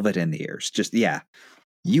velvet in the ears. Just, yeah.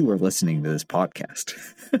 You are listening to this podcast.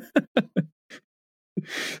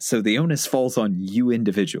 So the onus falls on you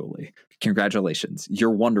individually. Congratulations.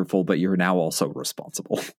 You're wonderful, but you're now also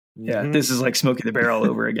responsible. Yeah, this is like Smokey the Bear all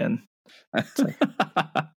over again. Like,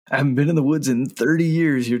 I haven't been in the woods in 30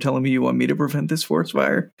 years. You're telling me you want me to prevent this forest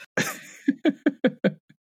fire?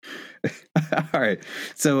 All right.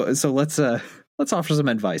 So let's offer some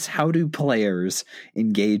advice. How do players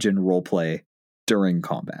engage in roleplay during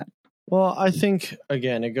combat? Well, I think,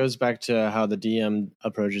 again, it goes back to how the DM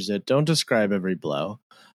approaches it. Don't describe every blow.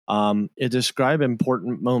 Describe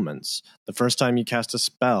important moments. The first time you cast a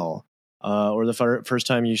spell, or the first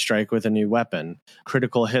time you strike with a new weapon.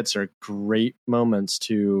 Critical hits are great moments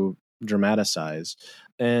to dramatize.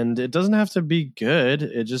 And it doesn't have to be good.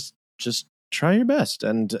 It just try your best,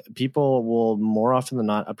 and people will more often than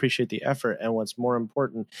not appreciate the effort. And what's more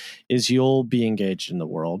important is you'll be engaged in the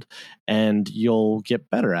world and you'll get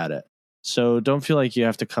better at it. So don't feel like you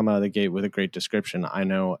have to come out of the gate with a great description. I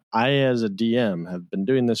know I, as a DM, have been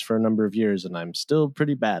doing this for a number of years and I'm still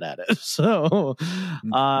pretty bad at it. So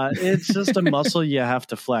it's just a muscle you have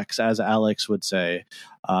to flex, as Alex would say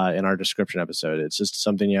in our description episode. It's just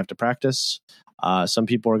something you have to practice. Some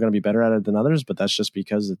people are going to be better at it than others, but that's just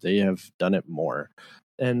because they have done it more.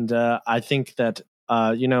 And I think that,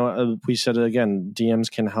 we said it again,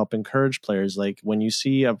 DMs can help encourage players. Like when you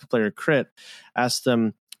see a player crit, ask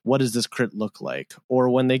them, what does this crit look like? Or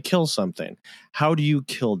when they kill something, how do you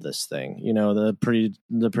kill this thing? The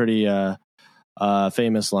pretty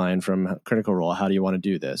famous line from Critical Role, how do you want to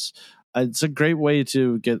do this? It's a great way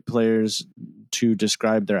to get players to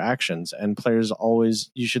describe their actions. And players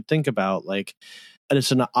you should think about, like,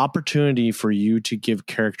 it's an opportunity for you to give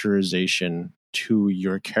characterization to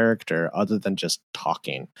your character other than just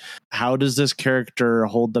talking. How does this character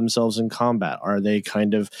hold themselves in combat? Are they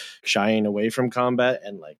kind of shying away from combat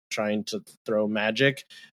and like trying to throw magic?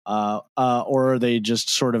 Or are they just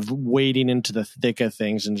sort of wading into the thick of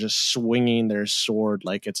things and just swinging their sword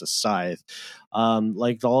like it's a scythe?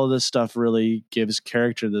 Like all of this stuff really gives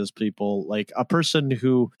character to those people. Like a person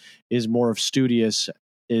who is more studious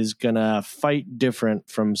is gonna fight different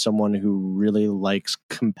from someone who really likes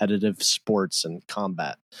competitive sports and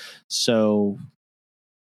combat. So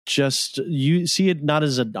just you see it not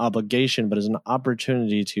as an obligation, but as an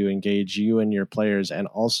opportunity to engage you and your players, and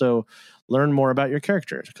also learn more about your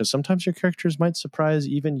characters, because sometimes your characters might surprise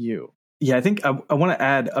even you. Yeah, I think I want to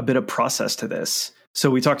add a bit of process to this. So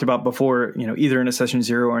we talked about before, either in a session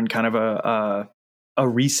 0 or in kind of a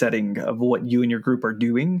resetting of what you and your group are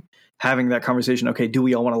doing, having that conversation. Okay, do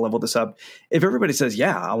we all want to level this up? If everybody says,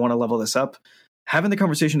 yeah, I want to level this up, having the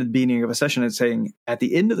conversation at the beginning of a session and saying, at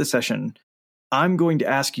the end of the session, I'm going to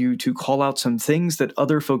ask you to call out some things that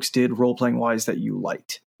other folks did role-playing wise that you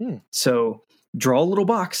liked. So draw a little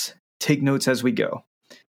box, take notes as we go.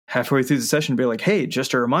 Halfway through the session, be like, hey,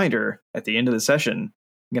 just a reminder, at the end of the session,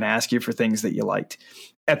 I'm going to ask you for things that you liked.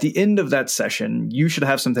 At the end of that session, you should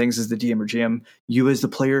have some things as the DM or GM. You as the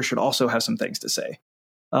player should also have some things to say.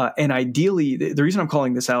 And ideally, the reason I'm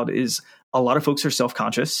calling this out is a lot of folks are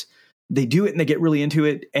self-conscious. They do it and they get really into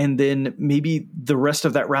it. And then maybe the rest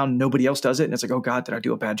of that round, nobody else does it. And it's like, oh God, did I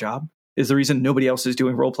do a bad job? is the reason nobody else is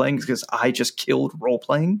doing role playing, is because I just killed role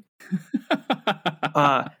playing.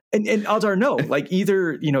 And odds are no, like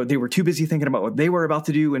either, they were too busy thinking about what they were about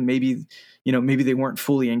to do, and maybe they weren't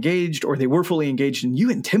fully engaged, or they were fully engaged and you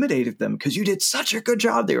intimidated them because you did such a good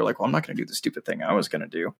job. They were like, well, I'm not going to do the stupid thing I was going to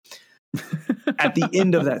do. At the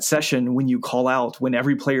end of that session, when you call out, when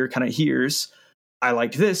every player kind of hears, I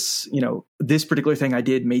liked this, this particular thing I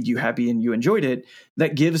did made you happy and you enjoyed it,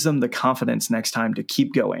 that gives them the confidence next time to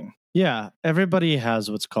keep going. Yeah, everybody has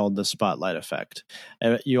what's called the spotlight effect.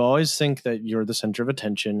 You always think that you're the center of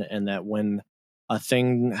attention, and that when a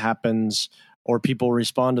thing happens or people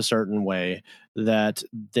respond a certain way, that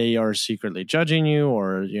they are secretly judging you,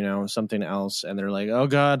 or, something else. And they're like, oh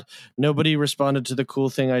God, nobody responded to the cool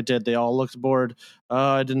thing I did. They all looked bored. Oh,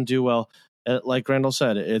 I didn't do well. Like Randall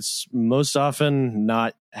said, it's most often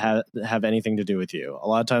not have anything to do with you. A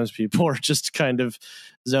lot of times people are just kind of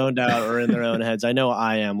zoned out or in their own heads. I know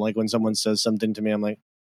I am. Like when someone says something to me, I'm like,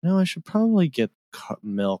 no, I should probably get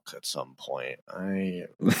milk at some point. I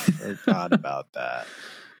forgot about that.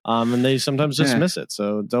 And they sometimes dismiss it.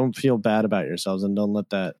 So don't feel bad about yourselves, and don't let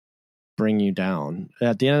that bring you down.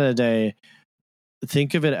 At the end of the day,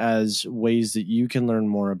 think of it as ways that you can learn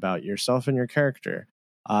more about yourself and your character.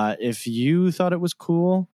 If you thought it was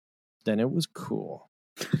cool, then it was cool.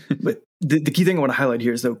 But the key thing I want to highlight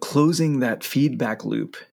here is, though, closing that feedback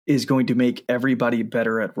loop is going to make everybody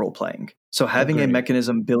better at role playing. So having a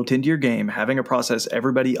mechanism built into your game, having a process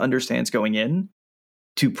everybody understands going in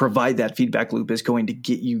to provide that feedback loop, is going to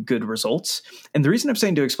get you good results. And the reason I'm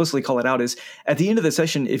saying to explicitly call it out is, at the end of the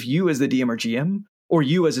session, if you as the DM or GM, or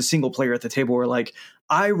you as a single player at the table, were like,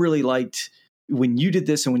 I really liked when you did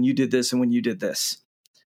this and when you did this and when you did this,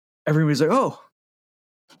 everybody's like, oh,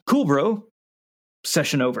 cool, bro.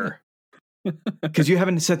 Session over. Because you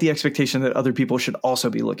haven't set the expectation that other people should also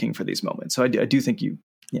be looking for these moments. So I do think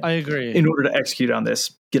I agree. In order to execute on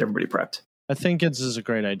this, get everybody prepped. I think this is a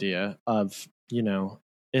great idea of,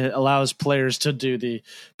 it allows players to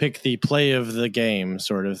pick the play of the game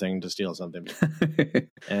sort of thing to steal something.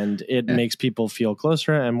 And it makes people feel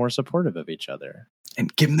closer and more supportive of each other.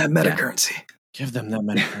 And give them that meta currency. Give them that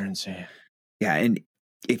meta currency. Yeah. And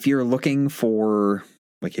if you're looking for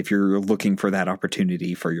that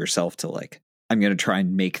opportunity for yourself to I'm going to try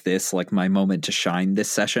and make this my moment to shine this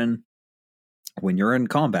session, when you're in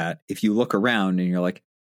combat, if you look around and you're like,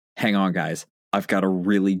 hang on guys, I've got a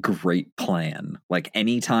really great plan.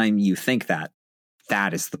 Anytime you think that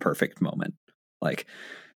is the perfect moment.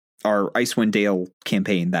 Our Icewind Dale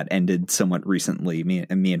campaign that ended somewhat recently, me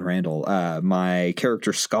and Randall, my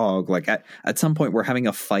character Skog, at some point we're having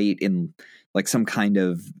a fight in some kind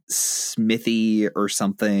of smithy or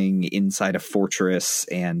something inside a fortress,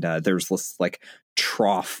 and there's this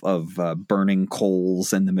trough of burning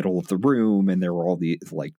coals in the middle of the room, and there were all the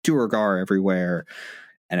Duergar everywhere.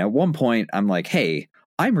 And at one point I'm like, hey,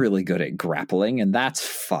 I'm really good at grappling, and that's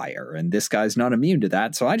fire, and this guy's not immune to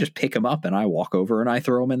that, so I just pick him up and I walk over and I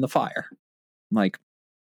throw him in the fire. I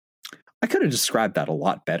could have described that a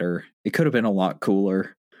lot better. It could have been a lot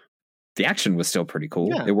cooler. The action was still pretty cool.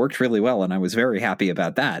 Yeah. It worked really well, and I was very happy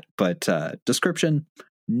about that. But description,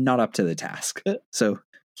 not up to the task. So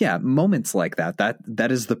yeah, moments like that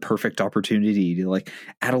is the perfect opportunity to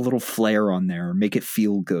add a little flair on there, make it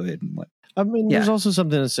feel good. I mean, there's also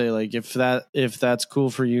something to say, if that's cool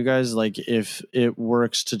for you guys, if it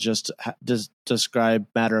works to just describe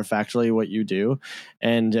matter-of-factly what you do,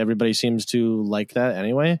 and everybody seems to like that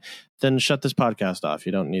anyway, then shut this podcast off.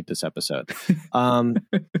 You don't need this episode.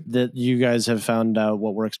 That you guys have found out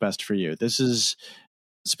what works best for you. This is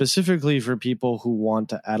specifically for people who want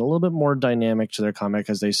to add a little bit more dynamic to their comic,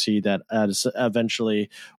 because they see that as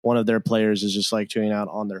eventually one of their players is just tuning out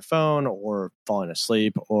on their phone or falling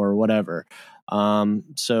asleep or whatever.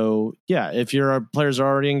 So yeah, if your players are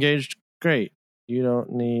already engaged, great. You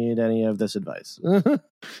don't need any of this advice.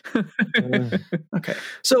 Okay.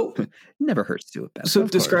 So never hurts to do it better. So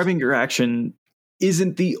describing your action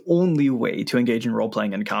isn't the only way to engage in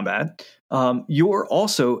role-playing and combat. You're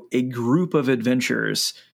also a group of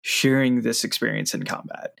adventurers sharing this experience in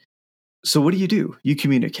combat. So what do? You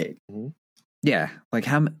communicate. Mm-hmm. Yeah.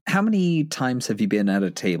 How many times have you been at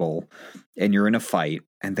a table and you're in a fight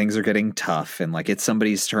and things are getting tough, and it's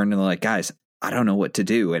somebody's turn and they're like, guys, I don't know what to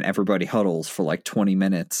do. And everybody huddles for 20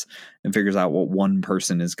 minutes and figures out what one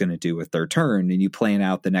person is going to do with their turn. And you plan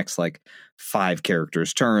out the next 5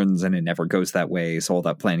 characters' turns, and it never goes that way. So all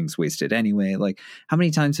that planning's wasted anyway. How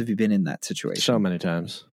many times have you been in that situation? So many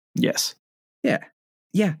times. Yes. Yeah.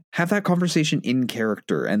 Yeah. Have that conversation in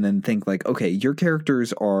character, and then think okay, your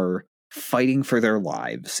characters are fighting for their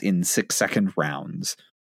lives in 6-second rounds.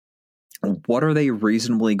 what are they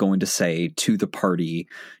reasonably going to say to the party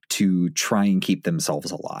to try and keep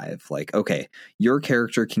themselves alive? Like, okay, your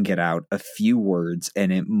character can get out a few words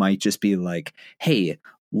and it might just be like, hey,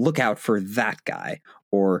 look out for that guy.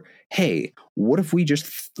 Or, hey, what if we just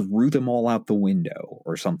threw them all out the window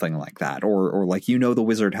or something like that? Or like, the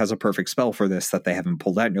wizard has a perfect spell for this that they haven't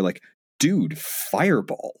pulled out. And you're like, dude,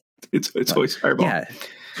 fireball. It's always fireball. Yeah.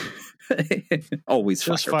 Always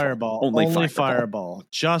just fireball. Only fireball.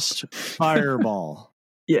 Just fireball.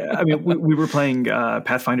 Yeah, I mean, we were playing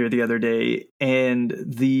Pathfinder the other day, and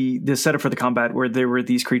the setup for the combat where there were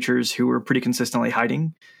these creatures who were pretty consistently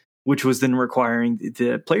hiding, which was then requiring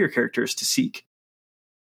the player characters to seek.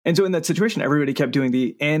 And so in that situation, everybody kept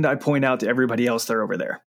doing and I point out to everybody else they're over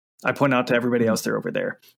there. I point out to everybody else they're over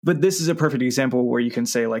there. But this is a perfect example where you can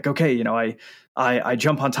say, like, okay, I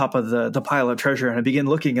jump on top of the pile of treasure and I begin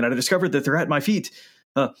looking and I discovered that they're at my feet.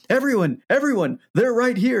 Everyone, they're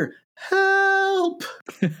right here. Help!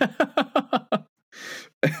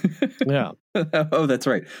 Yeah. Oh, that's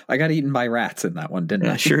right. I got eaten by rats in that one, didn't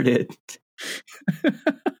I? I sure did.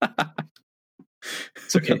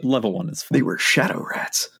 It's okay. Level 1 is fun. They were shadow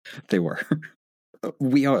rats. They were.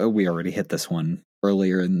 We already hit this one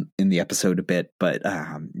earlier in the episode a bit, but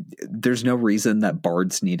there's no reason that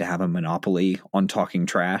bards need to have a monopoly on talking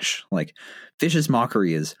trash. Like, vicious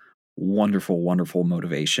mockery is wonderful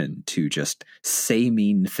motivation to just say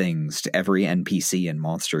mean things to every NPC and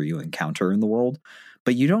monster you encounter in the world,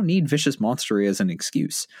 but you don't need vicious monstery as an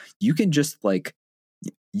excuse. You can just neg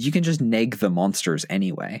the monsters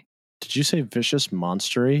anyway. Did you say vicious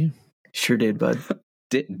monstery? Sure did, bud.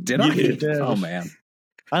 Did I? Did. Oh man,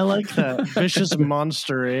 I like that. Vicious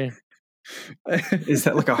monstery. Is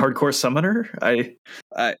that like a hardcore summoner?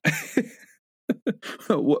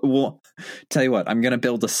 Well, tell you what, I'm going to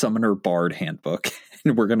build a summoner bard handbook,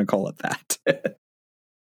 and we're going to call it that.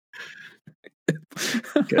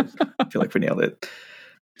 Good. I feel like we nailed it.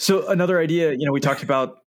 So another idea, we talked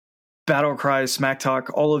about battle cries, smack talk.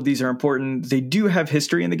 All of these are important. They do have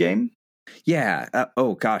history in the game. Yeah.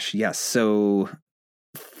 Oh gosh, yes. So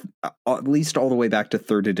at least all the way back to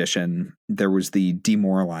 3rd edition, there was the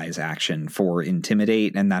demoralize action for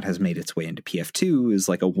intimidate, and that has made its way into PF2 is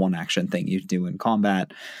like a one action thing you do in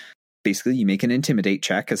combat. Basically, you make an intimidate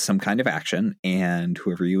check as some kind of action, and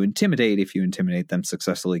whoever you intimidate, if you intimidate them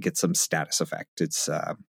successfully, gets some status effect. It's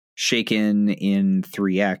shaken in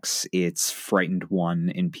 3X, it's frightened 1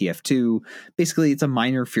 in PF2. Basically, it's a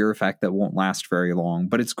minor fear effect that won't last very long,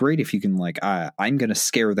 but it's great if you can I'm going to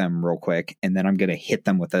scare them real quick, and then I'm going to hit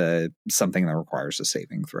them with something that requires a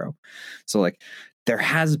saving throw. So there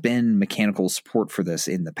has been mechanical support for this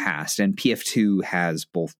in the past, and PF2 has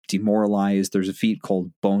both demoralized. There's a feat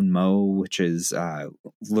called Bone Mo, which is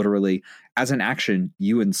literally, as an action,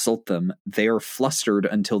 you insult them. They are flustered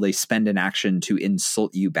until they spend an action to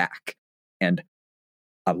insult you back. And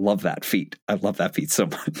I love that feat. I love that feat so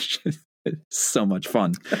much. It's so much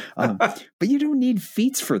fun. But you don't need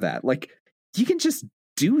feats for that. You can just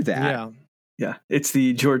do that. Yeah. Yeah, it's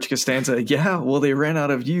the George Costanza. Yeah, well, they ran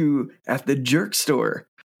out of you at the jerk store.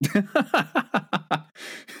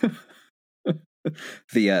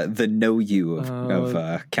 The no you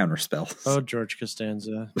of counter spells. Oh, George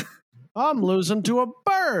Costanza. I'm losing to a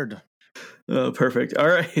bird. Oh, perfect. All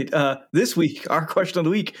right. This week, our question of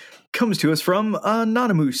the week comes to us from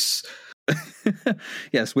Anonymous.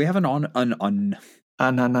 Yes, we have an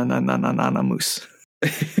Anonymous.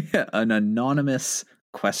 an anonymous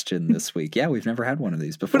question this week. Yeah, we've never had one of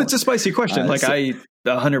these before. But it's a spicy question.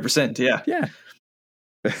 100%. Yeah.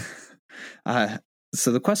 Yeah.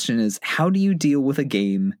 So the question is, how do you deal with a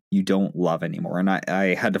game you don't love anymore? And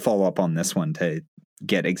I had to follow up on this one to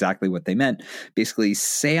get exactly what they meant. Basically,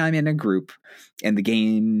 say I'm in a group and the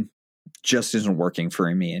game just isn't working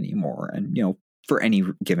for me anymore. And, for any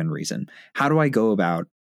given reason, how do I go about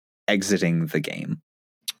exiting the game?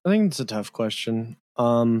 I think it's a tough question.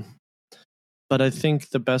 But I think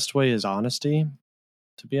the best way is honesty,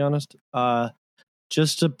 to be honest.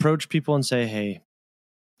 Just approach people and say, hey,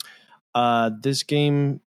 this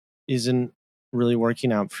game isn't really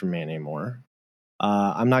working out for me anymore.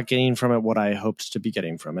 I'm not getting from it what I hoped to be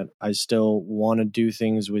getting from it. I still want to do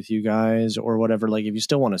things with you guys or whatever. If you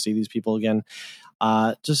still want to see these people again,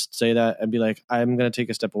 just say that and be like, I'm going to take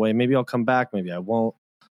a step away. Maybe I'll come back. Maybe I won't.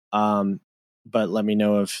 But let me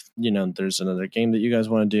know if, there's another game that you guys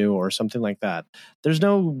want to do or something like that. There's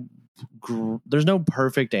no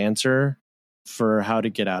perfect answer for how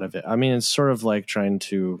to get out of it. I mean, it's sort of like trying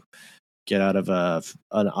to get out of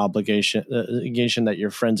an obligation that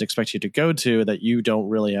your friends expect you to go to that you don't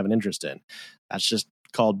really have an interest in. That's just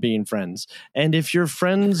called being friends. And if your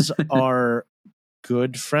friends are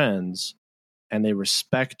good friends and they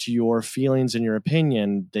respect your feelings and your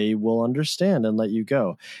opinion, they will understand and let you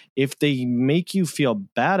go. If they make you feel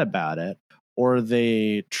bad about it, or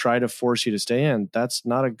they try to force you to stay in, that's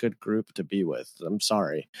not a good group to be with. I'm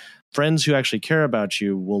sorry. Friends who actually care about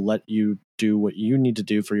you will let you do what you need to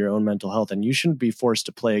do for your own mental health, and you shouldn't be forced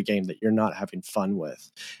to play a game that you're not having fun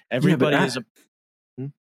with. Everybody is a...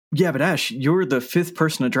 Yeah, but Ash, you're the 5th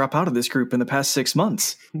person to drop out of this group in the past 6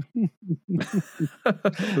 months. Then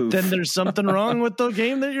there's something wrong with the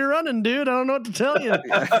game that you're running, dude. I don't know what to tell you.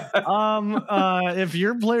 If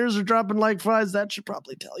your players are dropping like flies, that should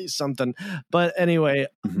probably tell you something. But anyway,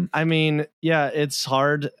 I mean, yeah, it's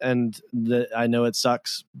hard, and I know it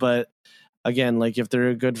sucks, but again, like if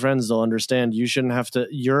they're good friends, they'll understand. You shouldn't have to.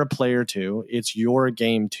 You're a player too. It's your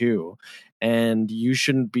game too. And you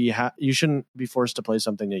shouldn't be forced to play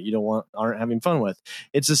something that you aren't having fun with.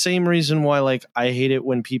 It's the same reason why, like, I hate it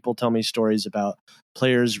when people tell me stories about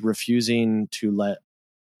players refusing to let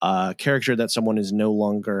a character that someone is no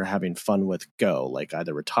longer having fun with go, like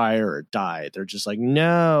either retire or die. They're just like,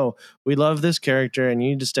 no, we love this character and you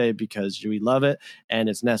need to stay because we love it and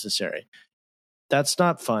it's necessary. That's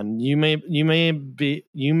not fun. You may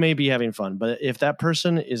be having fun, but if that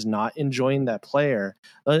person is not enjoying that player,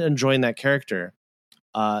 enjoying that character,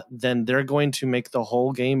 then they're going to make the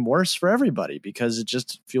whole game worse for everybody because it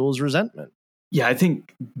just fuels resentment. Yeah, I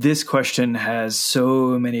think this question has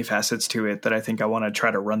so many facets to it that I think I want to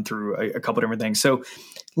try to run through a couple different things. So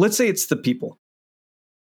let's say it's the people.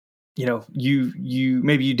 You know, you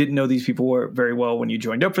maybe you didn't know these people very well when you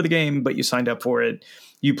joined up for the game, but you signed up for it.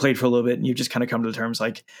 You played for a little bit and you just kind of come to the terms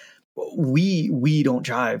like, we don't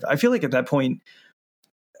jive. I feel like at that point,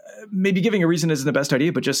 maybe giving a reason isn't the best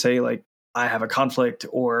idea, but just say like, I have a conflict,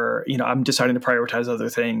 or, you know, I'm deciding to prioritize other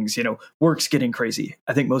things, you know, work's getting crazy.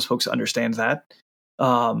 I think most folks understand that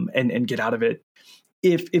and get out of it.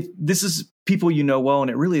 If this is people you know well,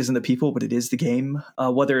 and it really isn't the people, but it is the game,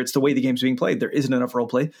 whether it's the way the game's being played, there isn't enough role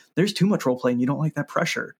play. There's too much role play and you don't like that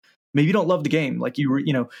pressure. Maybe you don't love the game. Like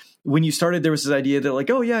you know, when you started, there was this idea that like,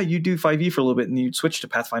 oh yeah, you do 5e for a little bit and you'd switch to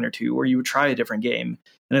Pathfinder 2, or you would try a different game.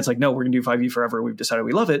 And it's like, no, we're going to do 5e forever. We've decided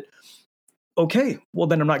we love it. Okay, well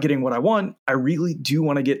then I'm not getting what I want. I really do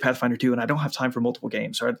want to get Pathfinder 2 and I don't have time for multiple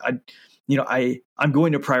games. Or I'm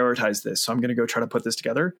going to prioritize this. So I'm going to go try to put this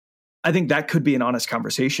together. I think that could be an honest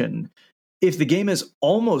conversation. If the game is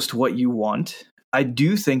almost what you want, I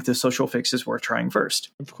do think the social fix is worth trying first.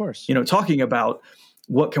 Of course. You know, talking about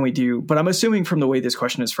what can we do? But I'm assuming from the way this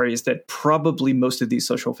question is phrased that probably most of these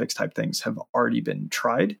social fix type things have already been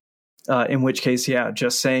tried. In which case, yeah,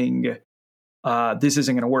 just saying this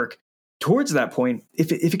isn't going to work. Towards that point,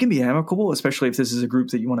 if it can be amicable, especially if this is a group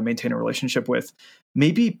that you want to maintain a relationship with,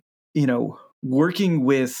 maybe, you know, working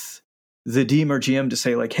with the DM or GM to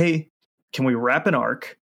say like, hey, can we wrap an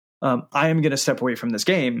arc? I am going to step away from this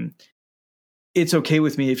game. It's okay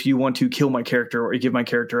with me if you want to kill my character or give my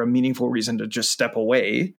character a meaningful reason to just step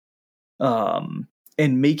away, and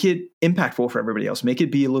make it impactful for everybody else. Make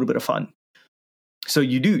it be a little bit of fun. So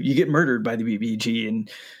you get murdered by the BBG, and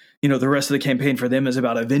you know the rest of the campaign for them is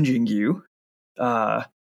about avenging you.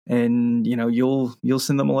 And you know you'll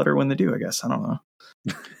send them a letter when they do. I guess I don't know.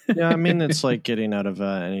 Yeah, I mean it's like getting out of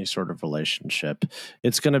any sort of relationship.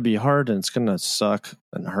 It's going to be hard and it's going to suck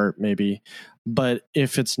and hurt maybe. But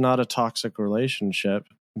if it's not a toxic relationship,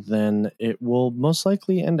 then it will most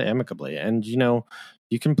likely end amicably. And, you know,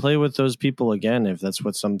 you can play with those people again if that's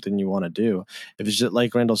what something you want to do. If it's just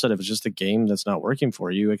like Randall said, if it's just a game that's not working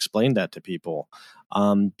for you, explain that to people.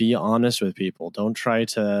 Be honest with people. Don't try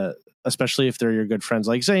to, especially if they're your good friends,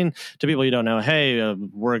 like saying to people you don't know, hey,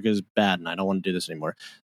 work is bad and I don't want to do this anymore.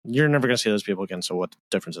 You're never going to see those people again. So what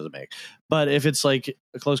difference does it make? But if it's like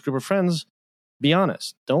a close group of friends, be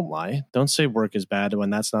honest. Don't lie. Don't say work is bad when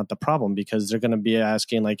that's not the problem, because they're going to be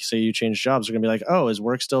asking, like, say you change jobs, they're going to be like, oh, is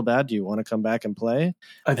work still bad? Do you want to come back and play?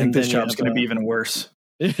 I think this job's going to be even worse.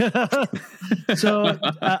 So,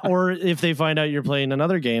 or if they find out you're playing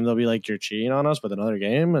another game, they'll be like, you're cheating on us with another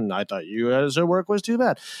game, and I thought you as a work was too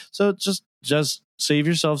bad. So just save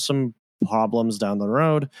yourself some problems down the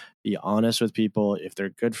road. Be honest with people. If they're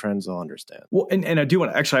good friends, they'll understand. Well, and I do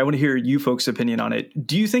want to, I want to hear you folks' opinion on it.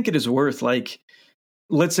 Do you think it is worth, like,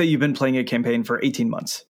 let's say you've been playing a campaign for 18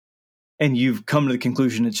 months and you've come to the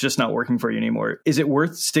conclusion it's just not working for you anymore. Is it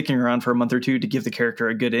worth sticking around for a month or two to give the character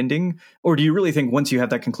a good ending? Or do you really think once you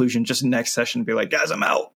have that conclusion, just next session, be like, guys, I'm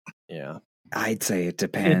out? Yeah. I'd say it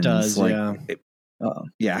depends. It does, like,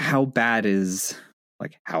 yeah. How bad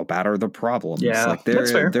are the problems? Yeah, like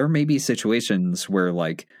that's fair. There may be situations where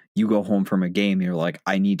like you go home from a game, you're like,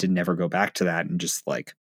 I need to never go back to that, and just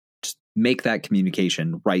make that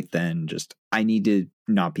communication right then. Just, I need to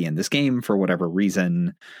not be in this game for whatever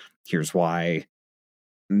reason. Here's why.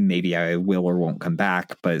 Maybe I will or won't come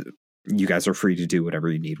back, but you guys are free to do whatever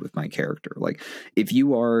you need with my character. Like, if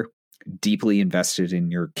you are deeply invested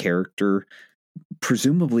in your character,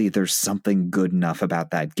 presumably there's something good enough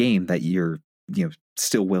about that game that you're,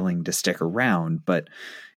 still willing to stick around. But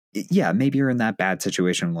yeah, maybe you're in that bad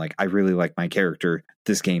situation. Like, I really like my character.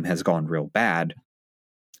 This game has gone real bad.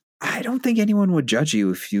 I don't think anyone would judge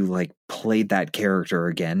you if you like played that character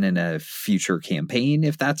again in a future campaign,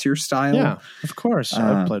 if that's your style. Yeah, of course.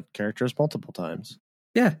 I've played characters multiple times.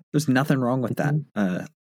 Yeah, there's nothing wrong with that. I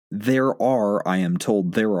am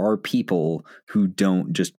told there are people who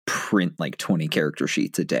don't just print like 20 character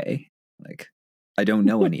sheets a day. Like, I don't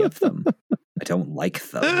know any of them. I don't like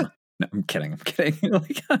them. No, I'm kidding.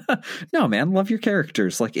 Like, no, man, love your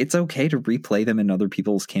characters. Like, it's okay to replay them in other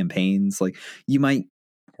people's campaigns. Like, you might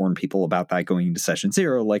warn people about that going into session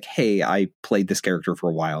 0. Like, hey, I played this character for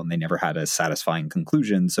a while and they never had a satisfying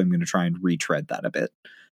conclusion, so I'm going to try and retread that a bit.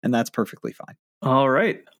 And that's perfectly fine. All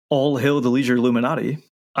right. All hail the Leisure Illuminati.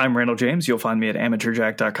 I'm Randall James. You'll find me at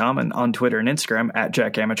amateurjack.com and on Twitter and Instagram at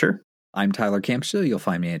jackamateur. I'm Tyler Campstill. You'll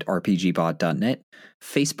find me at RPGBOT.net,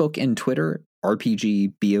 Facebook and Twitter,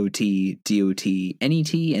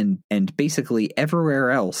 RPGBOT.net, and basically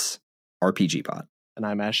everywhere else, RPGBot. And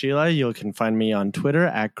I'm Ash Eli. You can find me on Twitter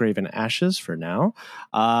at Graven Ashes for now.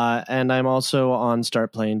 And I'm also on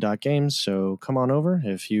startplaying.games. So come on over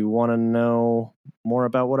if you want to know more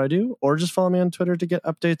about what I do, or just follow me on Twitter to get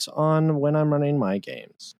updates on when I'm running my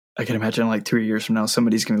games. I can imagine like 3 years from now,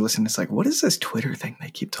 somebody's going to listen. It's like, what is this Twitter thing they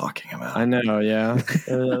keep talking about? I know. Yeah.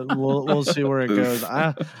 We'll see where it goes.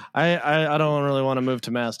 I don't really want to move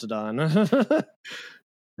to Mastodon.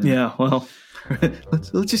 Yeah. Well,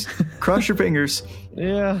 let's just cross your fingers.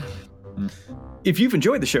 Yeah. If you've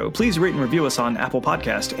enjoyed the show, please rate and review us on Apple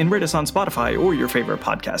Podcast and rate us on Spotify or your favorite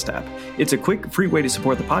podcast app. It's a quick, free way to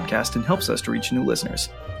support the podcast and helps us to reach new listeners.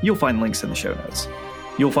 You'll find links in the show notes.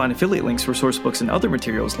 You'll find affiliate links for source books and other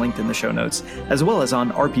materials linked in the show notes, as well as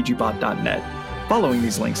on RPGBOT.net. Following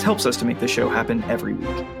these links helps us to make the show happen every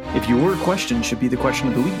week. If your question should be the question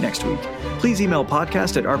of the week next week, please email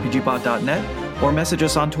podcast@RPGBOT.net or message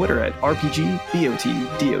us on Twitter at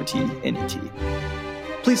RPGBOT.net.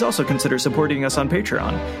 Please also consider supporting us on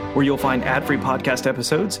Patreon, where you'll find ad-free podcast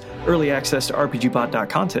episodes, early access to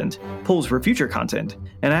RPGBOT.content, polls for future content,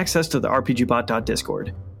 and access to the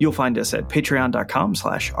RPGBOT.Discord. You'll find us at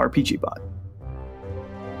patreon.com/RPGBOT.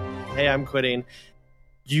 Hey, I'm quitting.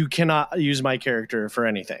 You cannot use my character for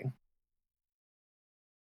anything.